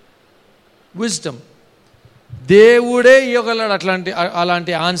 దేవుడే ఇవ్వగలడు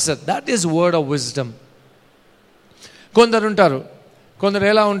అలాంటి answer. That is word of wisdom. కొందరు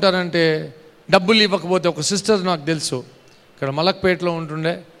ఎలా ఉంటారంటే, డబ్బులు ఇవ్వకపోతే, ఒక సిస్టర్ నాకు తెలుసు, ఇక్కడ మలక్పేటలో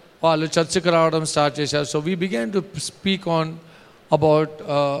ఉంటుండే, వాళ్ళు చర్చికి రావడం స్టార్ట్ చేశారు. So we began to speak on about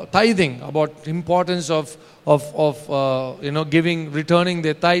tithing, about importance of giving, returning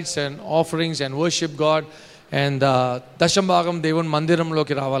their tithes and offerings and worship God, and దశంభాగం దేవుని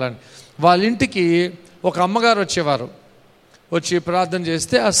మందిరంలోకి రావాలని. వాళ్ళ ఇంటికి ఒక అమ్మగారు వచ్చి ప్రార్థన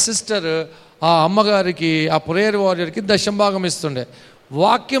చేస్తే, ఆ సిస్టర్ ఆ అమ్మగారికి, ఆ ప్రేయర్ వారియర్కి దశంభాగం ఇస్తుండే.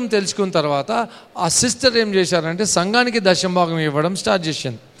 వాక్యం తెలుసుకున్న తర్వాత ఆ సిస్టర్ ఏం చేశారంటే, సంఘానికి దశంభాగం ఇవ్వడం స్టార్ట్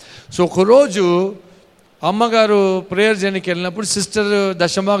చేసింది. సో ఒకరోజు అమ్మగారు ప్రేయర్ చేయడానికి వెళ్ళినప్పుడు సిస్టర్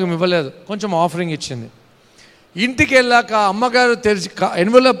దశంభాగం ఇవ్వలేదు, కొంచెం ఆఫరింగ్ ఇచ్చింది. ఇంటికి వెళ్ళాక అమ్మగారు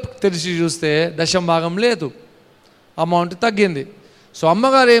ఎన్వలప్ తెరిచి చూస్తే దశంభాగం లేదు, అమౌంట్ తగ్గింది. సో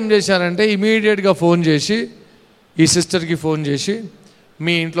అమ్మగారు ఏం చేశారంటే, ఇమీడియట్గా ఫోన్ చేసి, ఈ సిస్టర్కి ఫోన్ చేసి,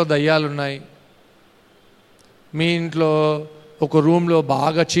 మీ ఇంట్లో దయ్యాలు ఉన్నాయి, మీ ఇంట్లో ఒక రూమ్లో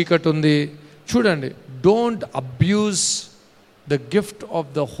బాగా చీకటి ఉంది, చూడండి. Don't abuse the gift of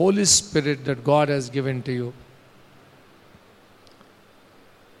the Holy Spirit that God has given to you.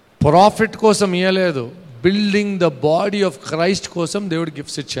 Profit కోసం ఇయ్యలేదు, building the body of Christ కోసం దేవుడు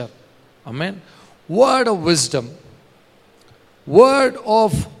గిఫ్ట్స్ ఇచ్చారు. ఆమేన్. Word of wisdom, word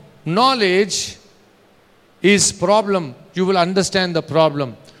of knowledge is problem. You will understand the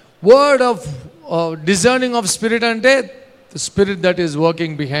problem. Word of discerning of spirit అంటే the spirit that is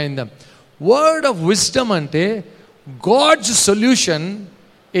working behind dum. Word of wisdom అంటే God's solution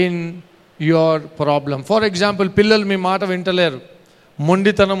in your problem. For example, పిల్లలు మీ మాట వింటలేరు,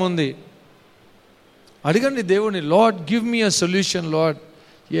 మొండితనం ఉంది, అడగండి దేవుని, lord give me a solution. Lord,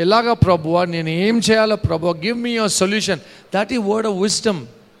 ఎలాగా ప్రభువా, నేను ఏం చేయాలో ప్రభువా, give me your solution. That ఈ వర్డ్ ఆఫ్ విజ్డమ్.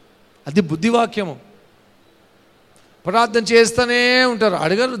 అది బుద్ధివాక్యము. ప్రార్థన చేస్తూనే ఉంటారు,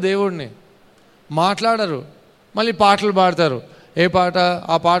 అడగరు దేవుడిని, మాట్లాడరు, మళ్ళీ పాటలు పాడతారు. ఏ పాట?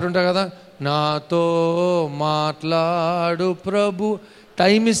 ఆ పాట ఉంటుంది కదా, నాతో మాట్లాడు ప్రభు.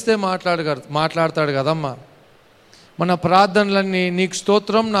 టైం ఇస్తే మాట్లాడతాడు కదమ్మా. మన ప్రార్థనలన్నీ నీకు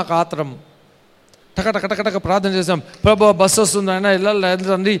స్తోత్రం నాకు ఆత్రం, టకటక ప్రార్థన చేసాం. ప్రభు బస్సు వస్తుంది ఆయన,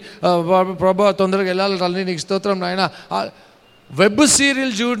 వెళ్ళాలి ప్రభు తొందరగా వెళ్ళాలి, నీకు స్తోత్రం ఆయన. వెబ్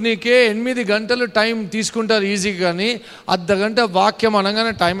సీరియల్ చూడనీకే 8 గంటలు టైం తీసుకుంటారు ఈజీగా, కానీ అర్ధగంట వాక్యం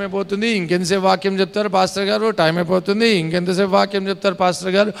అనగానే టైం అయిపోతుంది. ఇంకెంతసేపు వాక్యం చెప్తారు పాస్టర్ గారు, టైం అయిపోతుంది. ఇంకెంతసేపు వాక్యం చెప్తారు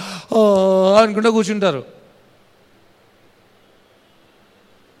పాస్టర్ గారు అనుకుంటూ కూర్చుంటారు.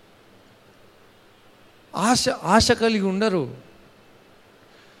 ఆశ కలిగి ఉండరు.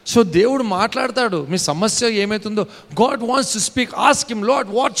 సో దేవుడు మాట్లాడతాడు. మీ సమస్య ఏమవుతుందో God wants to speak. Ask him, Lord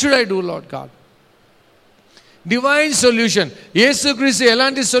what should I do Lord God. Divine solution. యేసుక్రీస్తు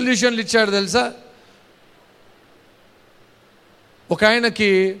ఎలాంటి సొల్యూషన్లు ఇచ్చాడు తెలుసా? ఒక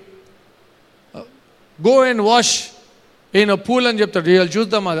ఆయనకి go and wash in a pool అని చెప్తాడు. ఇవాళ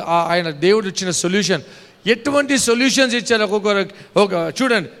చూద్దాం అది ఆయన దేవుడు ఇచ్చిన సొల్యూషన్. ఎటువంటి సొల్యూషన్స్ ఇచ్చారు ఒక్కొక్కరికి.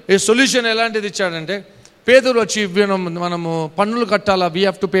 చూడండి ఈ సొల్యూషన్ ఎలాంటిది ఇచ్చాడంటే, పేదలు వచ్చి మనము పన్నులు కట్టాలా, we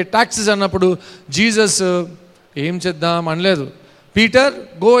have to pay taxes అన్నప్పుడు జీసస్ ఏం చేద్దాం అనలేదు. Peter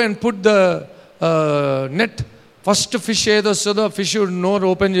go and put the net. First fish ఏదో వస్తుందో ఫిష్ నోరు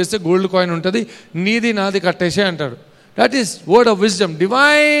ఓపెన్ చేస్తే గోల్డ్ కాయిన్ ఉంటుంది, నీది నాది కట్టేసే అంటాడు. That is word of wisdom,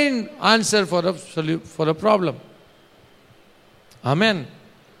 divine answer for a problem. Amen,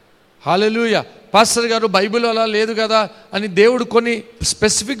 hallelujah. Pastor గారు బైబిల్ అలా లేదు కదా అని దేవుడు కొన్ని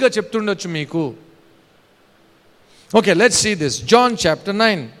స్పెసిఫిక్గా చెప్తుండొచ్చు మీకు. Okay, let's see this. John chapter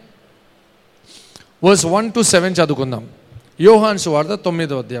 9 verse 1 to 7 చదువుకుందాం. యోహాను సువార్త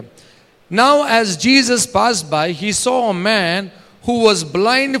 9వ అధ్యాయం. Now as Jesus passed by, he saw a man who was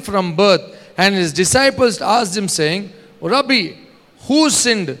blind from birth, and his disciples asked him saying, Rabbi, who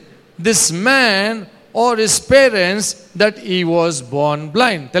sinned, this man or his parents, that he was born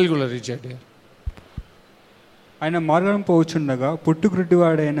blind? Telugulo read it. ఆయన మార్గం పోవచ్చుండగా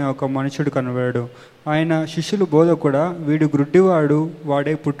పుట్టుగ్రుడ్డివాడైన ఒక మనుషుడు కనబడాడు. ఆయన శిష్యులు బోధ కూడా, వీడు గ్రుడ్డివాడు,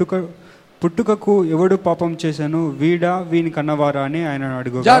 వాడే పుట్టుకకు ఎవడు పాపం చేశాను, వీడా వీని కన్నవారా అని ఆయన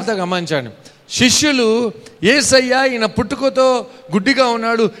అడుగు. జాగ్రత్తగా గమనించండి. శిష్యులు యేసయ్య ఈయన పుట్టుకతో గుడ్డిగా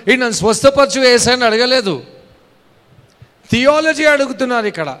ఉన్నాడు, ఈయన స్వస్థపరచు యేసయ్యని అడగలేదు. థియాలజీ అడుగుతున్నారు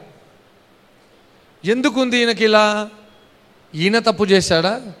ఇక్కడ. ఎందుకుంది ఈయనకి ఇలా? ఈయన తప్పు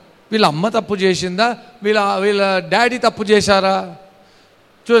చేశాడా, వీళ్ళ అమ్మ తప్పు చేసిందా, వీళ్ళ డాడీ తప్పు చేశారా?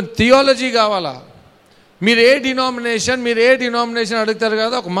 చూడండి, థియాలజీ కావాలా. మీరు ఏ డినామినేషన్ అడుగుతారు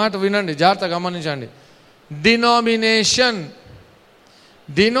కదా, ఒక మాట వినండి, జాగ్రత్తగా గమనించండి.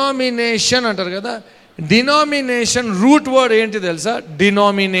 డినామినేషన్ అంటారు కదా, డినామినేషన్ రూట్ వర్డ్ ఏంటి తెలుసా?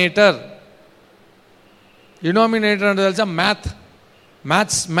 డినామినేటర్. డినామినేటర్ అంటే తెలుసా?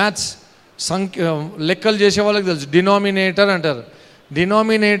 మ్యాథ్స్ సంఖ్య లెక్కలు చేసే వాళ్ళకి తెలుసు. డినామినేటర్ అంటారు.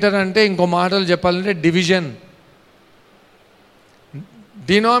 డినామినేటర్ అంటే ఇంకో మాటలు చెప్పాలంటే డివిజన్.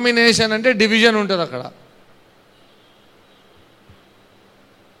 డినామినేషన్ అంటే డివిజన్ ఉంటుంది అక్కడ.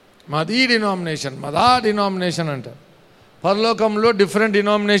 మాది డినామినేషన్ అంటారు. పరలోకంలో డిఫరెంట్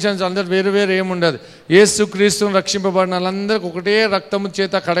డినామినేషన్స్, అందరు వేరు వేరు ఏముండదు. యేసుక్రీస్తుని రక్షింపబడిన వాళ్ళందరికీ ఒకటే రక్తము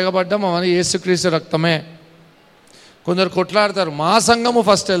చేత కడగబడ్డం, అవన్నీ యేసుక్రీస్తు రక్తమే. కొందరు కొట్లాడతారు, మా సంఘము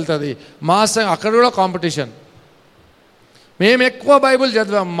ఫస్ట్ వెళ్తుంది, అక్కడ కూడా కాంపిటీషన్. మేము ఎక్కువ బైబిల్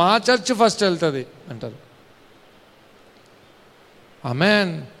చదివాం, మా చర్చ్ ఫస్ట్ వెళ్తుంది అంటారు.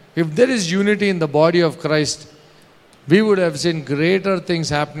 Amen. If there is unity in the body of Christ, we would have seen greater things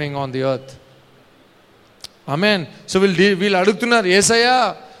happening on the earth. Amen. So we'll అడుగుతున్నారు, యేసయ్యా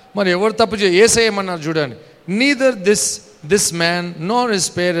మరి ఎవరు తప్పు యేసయ్య ఏమన్నారు చూడండి. neither this man nor his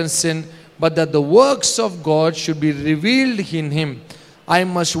parents sin, but that the works of God should be revealed in him. I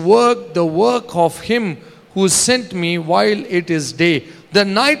must work the work of him who sent me while it is day. The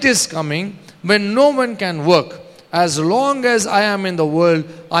night is coming when no one can work. As long as I am in the world,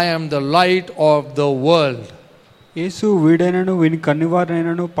 I am the light of the world. యేసు వీడైనను వీని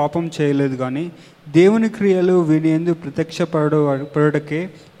కన్నివారైనను పాపం చేయలేదు, కానీ దేవుని క్రియలు వీని యందు ప్రత్యక్షపడుటకే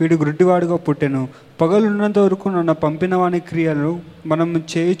వీడు గ్రుడ్డివాడుగా పుట్టెను. పగలున్నంత వరకు నన్ను పంపిన వాని క్రియలు మనం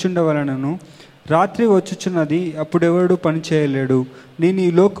చేయుచుండవలనను, రాత్రి వచ్చుచున్నది, అప్పుడెవడు పని చేయలేడు. నేను ఈ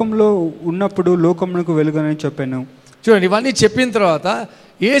లోకంలో ఉన్నప్పుడు లోకమునకు వెలుగని చెప్పాను. చూడండి, ఇవన్నీ చెప్పిన తర్వాత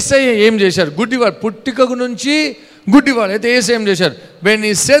యేసయ్య ఏం చేశారు? గుడ్డివాడు, పుట్టుక నుంచి గుడ్డివాడు అయితే యేసయ్య ఏం చేశారు? when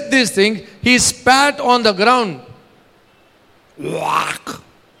he said these things, he spat on the ground.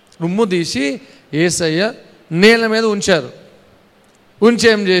 రుమ్ము తీసి యేసయ్య నేల మీద ఉంచారు. ఉంచి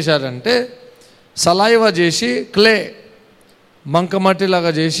ఏం చేశారంటే సలైవా చేసి క్లే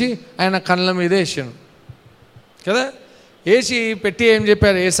బంకమట్టిలాగా చేసి ఆయన కళ్ళ మీద వేసాను కదా. వేసి పెట్టి ఏం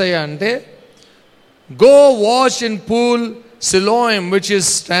చెప్పారు యేసయ్య అంటే, go wash in pool Siloam, which is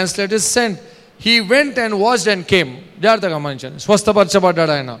translated sent. He went and washed and came. జాగ్రత్తగా గమనించండి,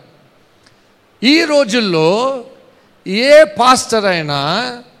 స్వస్థపరచబడ్డాడు ఆయన. ఈ రోజుల్లో ఏ పాస్టర్ అయినా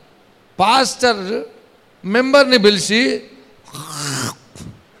పాస్టర్ మెంబర్ని పిలిచి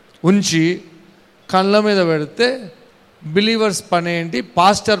ఉంచి కళ్ళ మీద పెడితే బిలీవర్స్ పని ఏంటి,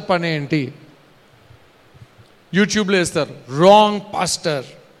 పాస్టర్ పని ఏంటి? యూట్యూబ్లో వేస్తారు, wrong pastor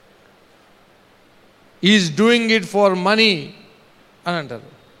is doing it for money అని అంటారు.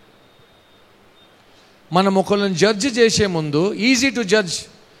 మనం ఒకళ్ళని జడ్జి చేసే ముందు, ఈజీ టు జడ్జ్,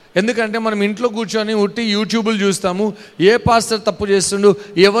 ఎందుకంటే మనం ఇంట్లో కూర్చొని ఉట్టి యూట్యూబ్లు చూస్తాము, ఏ పాస్టర్ తప్పు చేస్తుండు,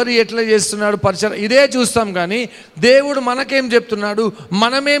 ఎవరు ఎట్లా చేస్తున్నాడు పరిచయం, ఇదే చూస్తాం. కానీ దేవుడు మనకేం చెప్తున్నాడు,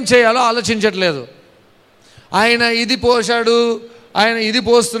 మనమేం చేయాలో ఆలోచించట్లేదు. ఆయన ఇది పోసాడు, ఆయన ఇది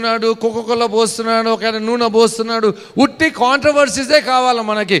పోస్తున్నాడు, కోకోకోలా పోస్తున్నాడు, ఒక ఆయన నూనె పోస్తున్నాడు, ఉట్టి కాంట్రవర్సీసే కావాలి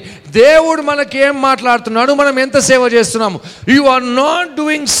మనకి. దేవుడు మనకి ఏం మాట్లాడుతున్నాడు, మనం ఎంత సేవ చేస్తున్నాము. You are not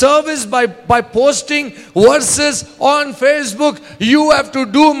doing service by posting verses on Facebook. You have to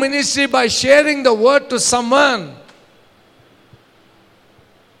do ministry by sharing the word to someone.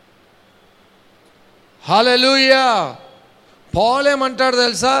 Hallelujah. పౌలు ఏమంటాడు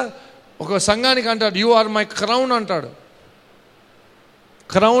తెలుసా, ఒక సంఘానికి అంటాడు, యు ఆర్ మై క్రౌన్ అంటాడు.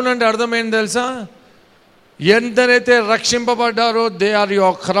 క్రౌన్ అంటే అర్థం ఏంటి తెలుసా, ఎందరైతే రక్షింపబడ్డారో they are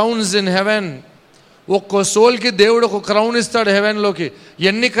your crowns in heaven. ఒక్కో సోల్కి దేవుడు ఒక క్రౌన్ ఇస్తాడు హెవెన్లోకి.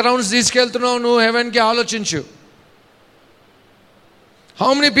 ఎన్ని క్రౌన్స్ తీసుకెళ్తున్నావు నువ్వు హెవెన్కి ఆలోచించు.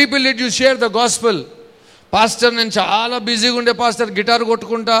 How many people did you share the gospel? Pastor నేను చాలా బిజీగా ఉండే పాస్టర్, గిటార్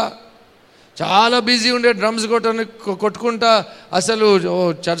కొట్టుకుంటా, చాలా బిజీ ఉండే డ్రమ్స్ కొట్టుకుంటా, అసలు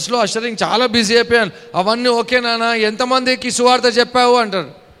చర్చ్లో అషరింగ్ చాలా బిజీ అయిపోయాను. అవన్నీ ఓకే నాన్న, ఎంతమందికి సువార్త చెప్పావు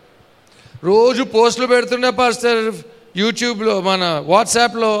అంటారు. రోజు పోస్టులు పెడుతుండే పాస్టర్ యూట్యూబ్లో, మన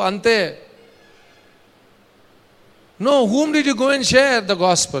వాట్సాప్లో, అంతే. No, whom did you go and share the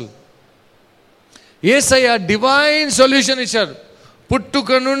gospel? Yesayya divine solution ఇచ్చారు.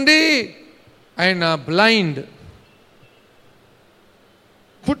 పుట్టుక నుండి ఆయన బ్లైండ్,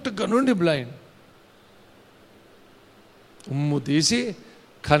 పుట్టుక నుండి బ్లైండ్. ఉమ్ము తీసి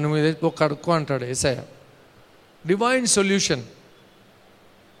కన్ను మీద కడుక్కో అంటాడు యేసయ్య. Divine solution.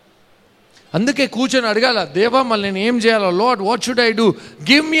 అందుకే కూర్చొని అడగాల, దేవా మళ్ళీ నేను ఏం చేయాలో, lord what should I do,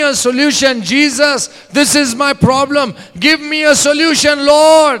 give me a solution. Jesus, this is my problem, give me a solution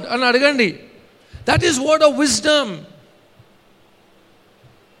lord అని అడగండి. That is word of wisdom.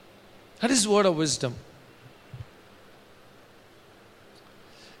 That is word of wisdom.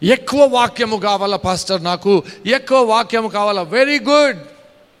 ఎక్కువ వాక్యము కావాలా పాస్టర్, నాకు ఎక్కువ వాక్యము కావాలా. Very good.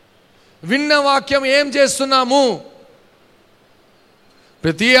 విన్న వాక్యం ఏం చేస్తున్నాము?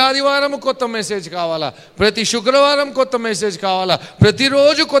 ప్రతి ఆదివారం కొత్త మెసేజ్ కావాలా, ప్రతి శుక్రవారం కొత్త మెసేజ్ కావాలా,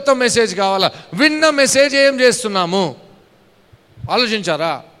 ప్రతిరోజు కొత్త మెసేజ్ కావాలా. విన్న మెసేజ్ ఏం చేస్తున్నాము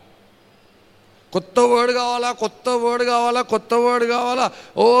ఆలోచించారా? కొత్త వర్డ్ కావాలా, కొత్త వర్డ్ కావాలా, కొత్త వర్డ్ కావాలా.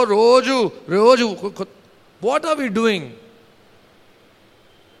 ఓ రోజు రోజు వాట్ ఆర్ వి డూయింగ్?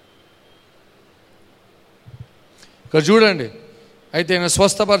 ఇక్కడ చూడండి, అయితే ఆయన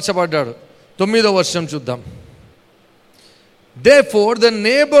స్వస్థపరచబడ్డాడు. 9వ వర్షం చూద్దాం. Therefore the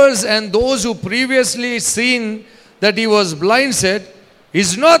neighbors and those who previously seen that he was blind said,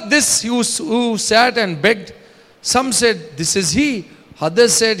 is not this who sat and begged? Some said, this is he.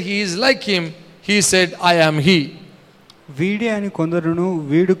 Others said, he is like him. He said, I am he. వీడే అని కొందరును,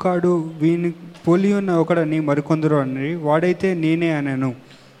 వీడు కాడు, వీని పోలి ఉన్న ఒకడని మరికొందరు అని, వాడైతే నేనే అనను.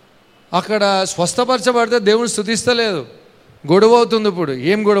 అక్కడ స్వస్థపరచబడితే దేవుని స్తుతిస్తలేదు, గొడవ అవుతుంది. ఇప్పుడు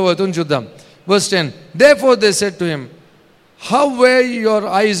ఏం గొడవ అవుతుంది చూద్దాం. Verse 10. Therefore they said to him, how were your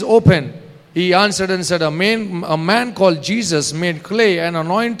eyes open? He answered and said, a man called Jesus made clay and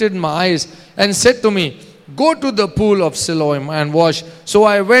anointed my eyes and said to me, go to the pool of Siloam and wash. So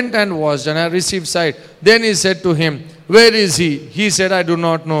I went and washed, and I received sight. Then he said to him, where is he? He said, I do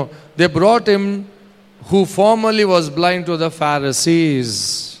not know. They brought him who formerly was blind to the Pharisees.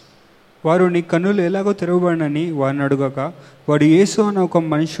 వారు నీ కన్నులు ఎలాగో తెరవబడినని వారిని అడుగక, వాడు యేసు అన్న ఒక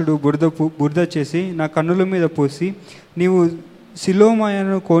మనుషుడు బురద చేసి నా కన్నుల మీద పోసి, నీవు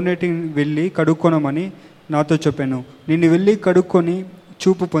సిలోమాయను కోనేటి వెళ్ళి కడుక్కొనమని నాతో చెప్పాను. నిన్ను వెళ్ళి కడుక్కొని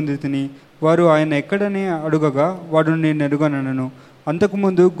చూపు పొందితిని. వారు ఆయన ఎక్కడని అడుగగా, వాడు నేను ఎరుగనను.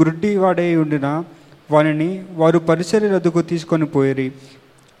 అంతకుముందు గుడ్డి వాడై ఉండిన వారిని వారు పరిసర వద్దకు తీసుకొని పోయేరి.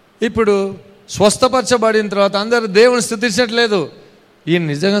 ఇప్పుడు స్వస్థపరచబడిన తర్వాత అందరూ దేవుని స్తుతించట్లేదు. ఈయన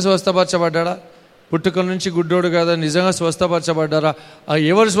నిజంగా స్వస్థపరచబడ్డా? పుట్టుక నుంచి గుడ్డోడు కదా, నిజంగా స్వస్థపరచబడ్డారా?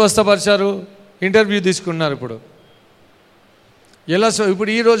 ఎవరు స్వస్థపరిచారు? ఇంటర్వ్యూ తీసుకున్నారు. ఇప్పుడు ఎలా? ఇప్పుడు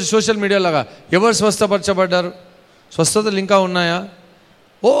ఈరోజు సోషల్ మీడియా లాగా ఎవరు స్వస్థపరచబడ్డారు? స్వస్థతలు ఇంకా ఉన్నాయా?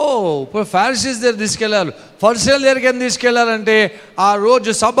 ఓ, ఇప్పుడు ఫారిసీస్ దగ్గర తీసుకెళ్ళారు. ఫరిసీల దగ్గరికి ఎందుకు తీసుకెళ్ళారంటే, ఆ రోజు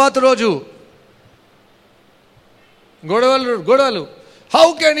సబ్బాత్ రోజు గొడవలు. How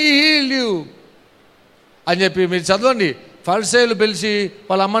can he heal you అని చెప్పి మీరు చదవండి. ఫరిసీయులు పిలిచి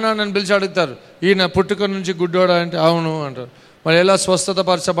వాళ్ళ అమ్మ నాన్నని పిలిచి అడుగుతారు, ఈయన పుట్టుక నుంచి గుడ్డోడా అంటే అవును అంటారు. మరి ఎలా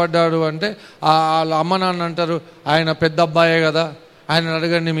స్వస్థతపరచబడ్డాడు అంటే, వాళ్ళ అమ్మ నాన్న అంటారు, ఆయన పెద్ద అబ్బాయే కదా, ఆయన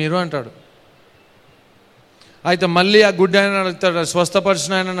అడగండి మీరు అంటాడు. అయితే మళ్ళీ ఆ గుడ్డ ఆయన అడుగుతారు,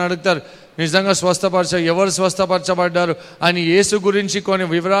 స్వస్థపరిచిన ఆయన అడుగుతారు, నిజంగా ఎవరు స్వస్థపరచబడ్డారు అని యేసు గురించి కొన్ని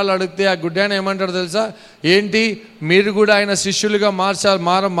వివరాలు అడిగితే ఆ గుడ్డాయన ఏమంటాడు తెలుసా? ఏంటి మీరు కూడా ఆయన శిష్యులుగా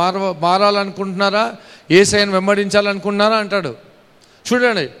మారాలనుకుంటున్నారా, యేసయ్యను వెంబడించాలనుకుంటున్నారా అంటాడు.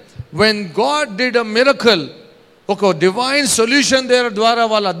 చూడండి, when God did a miracle, ఒక డివైన్ సొల్యూషన్ ద్వారా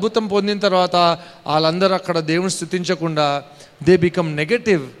వాళ్ళు అద్భుతం పొందిన తర్వాత వాళ్ళందరూ అక్కడ దేవుని స్తుతించకుండా they become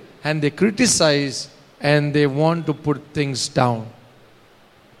negative and they criticize and they want to put things down.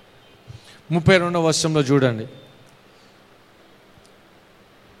 32వ వచనంలో చూడండి,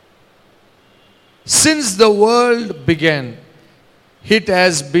 since the world began it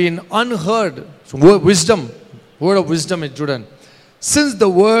has been unheard. Wisdom, word of wisdom ఇది చూడండి. Since the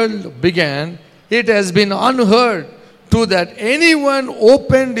world began it has been unheard to that anyone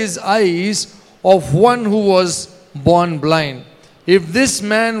opened his eyes of one who was born blind. If this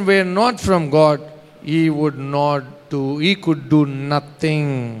man were not from God, he could do nothing.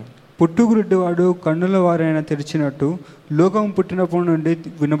 పుట్టుగుడ్డివాడు కన్నుల వారైన తెరిచినట్టు లోకం పుట్టినప్పటి నుండి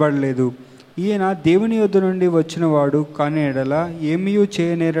వినబడలేదు. ఈయన దేవుని యొద్ద నుండి వచ్చినవాడు కాని ఎడల ఏమీ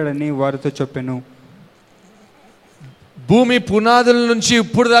చేయనేరడని వారితో చెప్పెను. భూమి పునాదుల నుంచి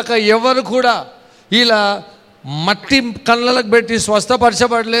ఇప్పుడు దాకా ఎవరు కూడా ఇలా మట్టి కళ్ళకు పెట్టి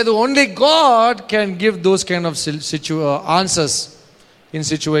స్వస్థపరచబడలేదు. Only God can give those kind of answers in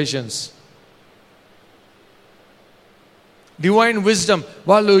situations. Divine wisdom.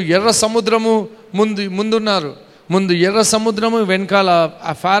 వాళ్ళు ఎర్ర సముద్రము ముందున్నారు, ముందు ఎర్ర సముద్రము, వెనకాల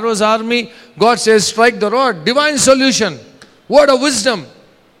ఆ Pharaoh's army. God says strike the rod. Divine solution, word of wisdom,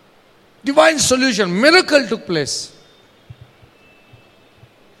 divine solution, miracle took place.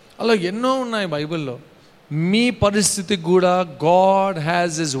 అలా ఎన్నో ఉన్నాయి బైబిల్లో. మీ పరిస్థితికి కూడా God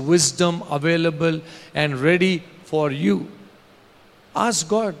has his wisdom available and ready for you. Ask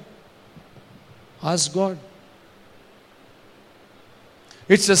God, ask God.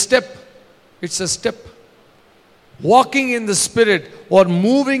 It's a step. Walking in the Spirit or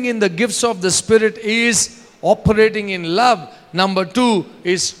moving in the gifts of the Spirit is operating in love. Number 2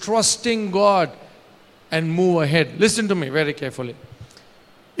 is trusting God and move ahead. Listen to me very carefully.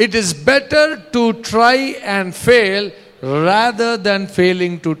 It is better to try and fail rather than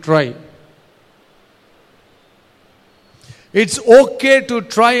failing to try. It's okay to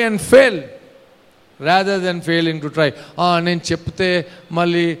try and fail rather than failing to try. నేను చెప్తే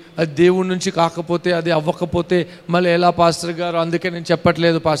మళ్ళీ అది దేవుడి నుంచి కాకపోతే, అది అవ్వకపోతే మళ్ళీ ఎలా పాస్టర్ గారు, అందుకే నేను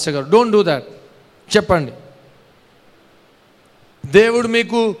చెప్పట్లేదు పాస్టర్ గారు. Don't do that. చెప్పండి. దేవుడు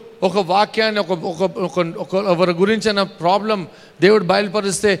మీకు ఒక వాక్యాన్ని ఒకరి గురించిన ప్రాబ్లం దేవుడు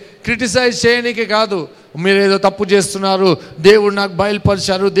బయలుపరిస్తే క్రిటిసైజ్ చేయనీకే కాదు, మీరు ఏదో తప్పు చేస్తున్నారు, దేవుడు నాకు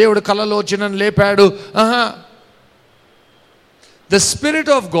బయలుపరిచారు, దేవుడు కలలో వచ్చి నన్ను లేపాడు. The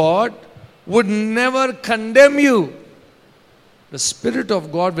Spirit of God would never condemn you. The Spirit of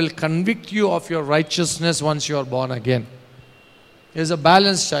God will convict you of your righteousness once you are born again. Is a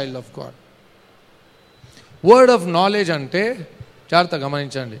balance child of God. Word of knowledge అంటే జాగ్రత్తగా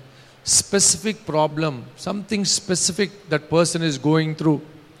గమనించండి, specific problem, something specific that person is going through.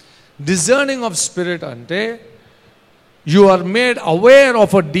 Discerning of spirit ante you are made aware of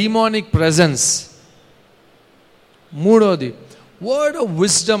a demonic presence. Moododi, word of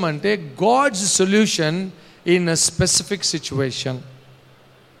wisdom ante God's solution in a specific situation.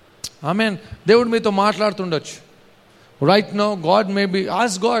 Amen. Devud meeto maatladutundochu right now. God may be,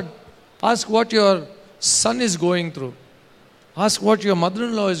 ask what your son is going through. Ask what your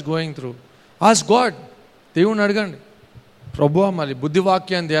mother-in-law is going through. Ask God. దేవుని అడగండి, ప్రభువా మరి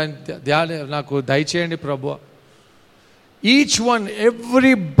బుద్ధివాక్యాన్ని నాకు దయచేయండి ప్రభువా. Each one,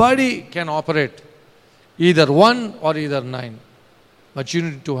 everybody can operate, either 1 or either 9. But you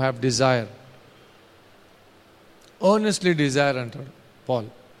need to have desire. Earnestly desire అంటాడు Paul.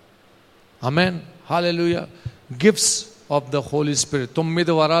 Amen, hallelujah. Gifts of the Holy Spirit,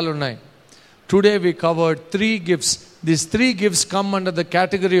 9 వరాలు ఉన్నాయి. Today we covered 3 gifts. These 3 gifts come under the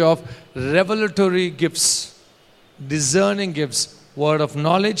category of revelatory gifts, discerning gifts, word of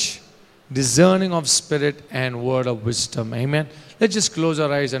knowledge, discerning of spirit, and word of wisdom. Amen. Let's just close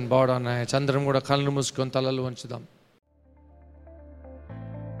our eyes and bow down our heads. Andaram kuda kallu muskoni talalu vanchudam.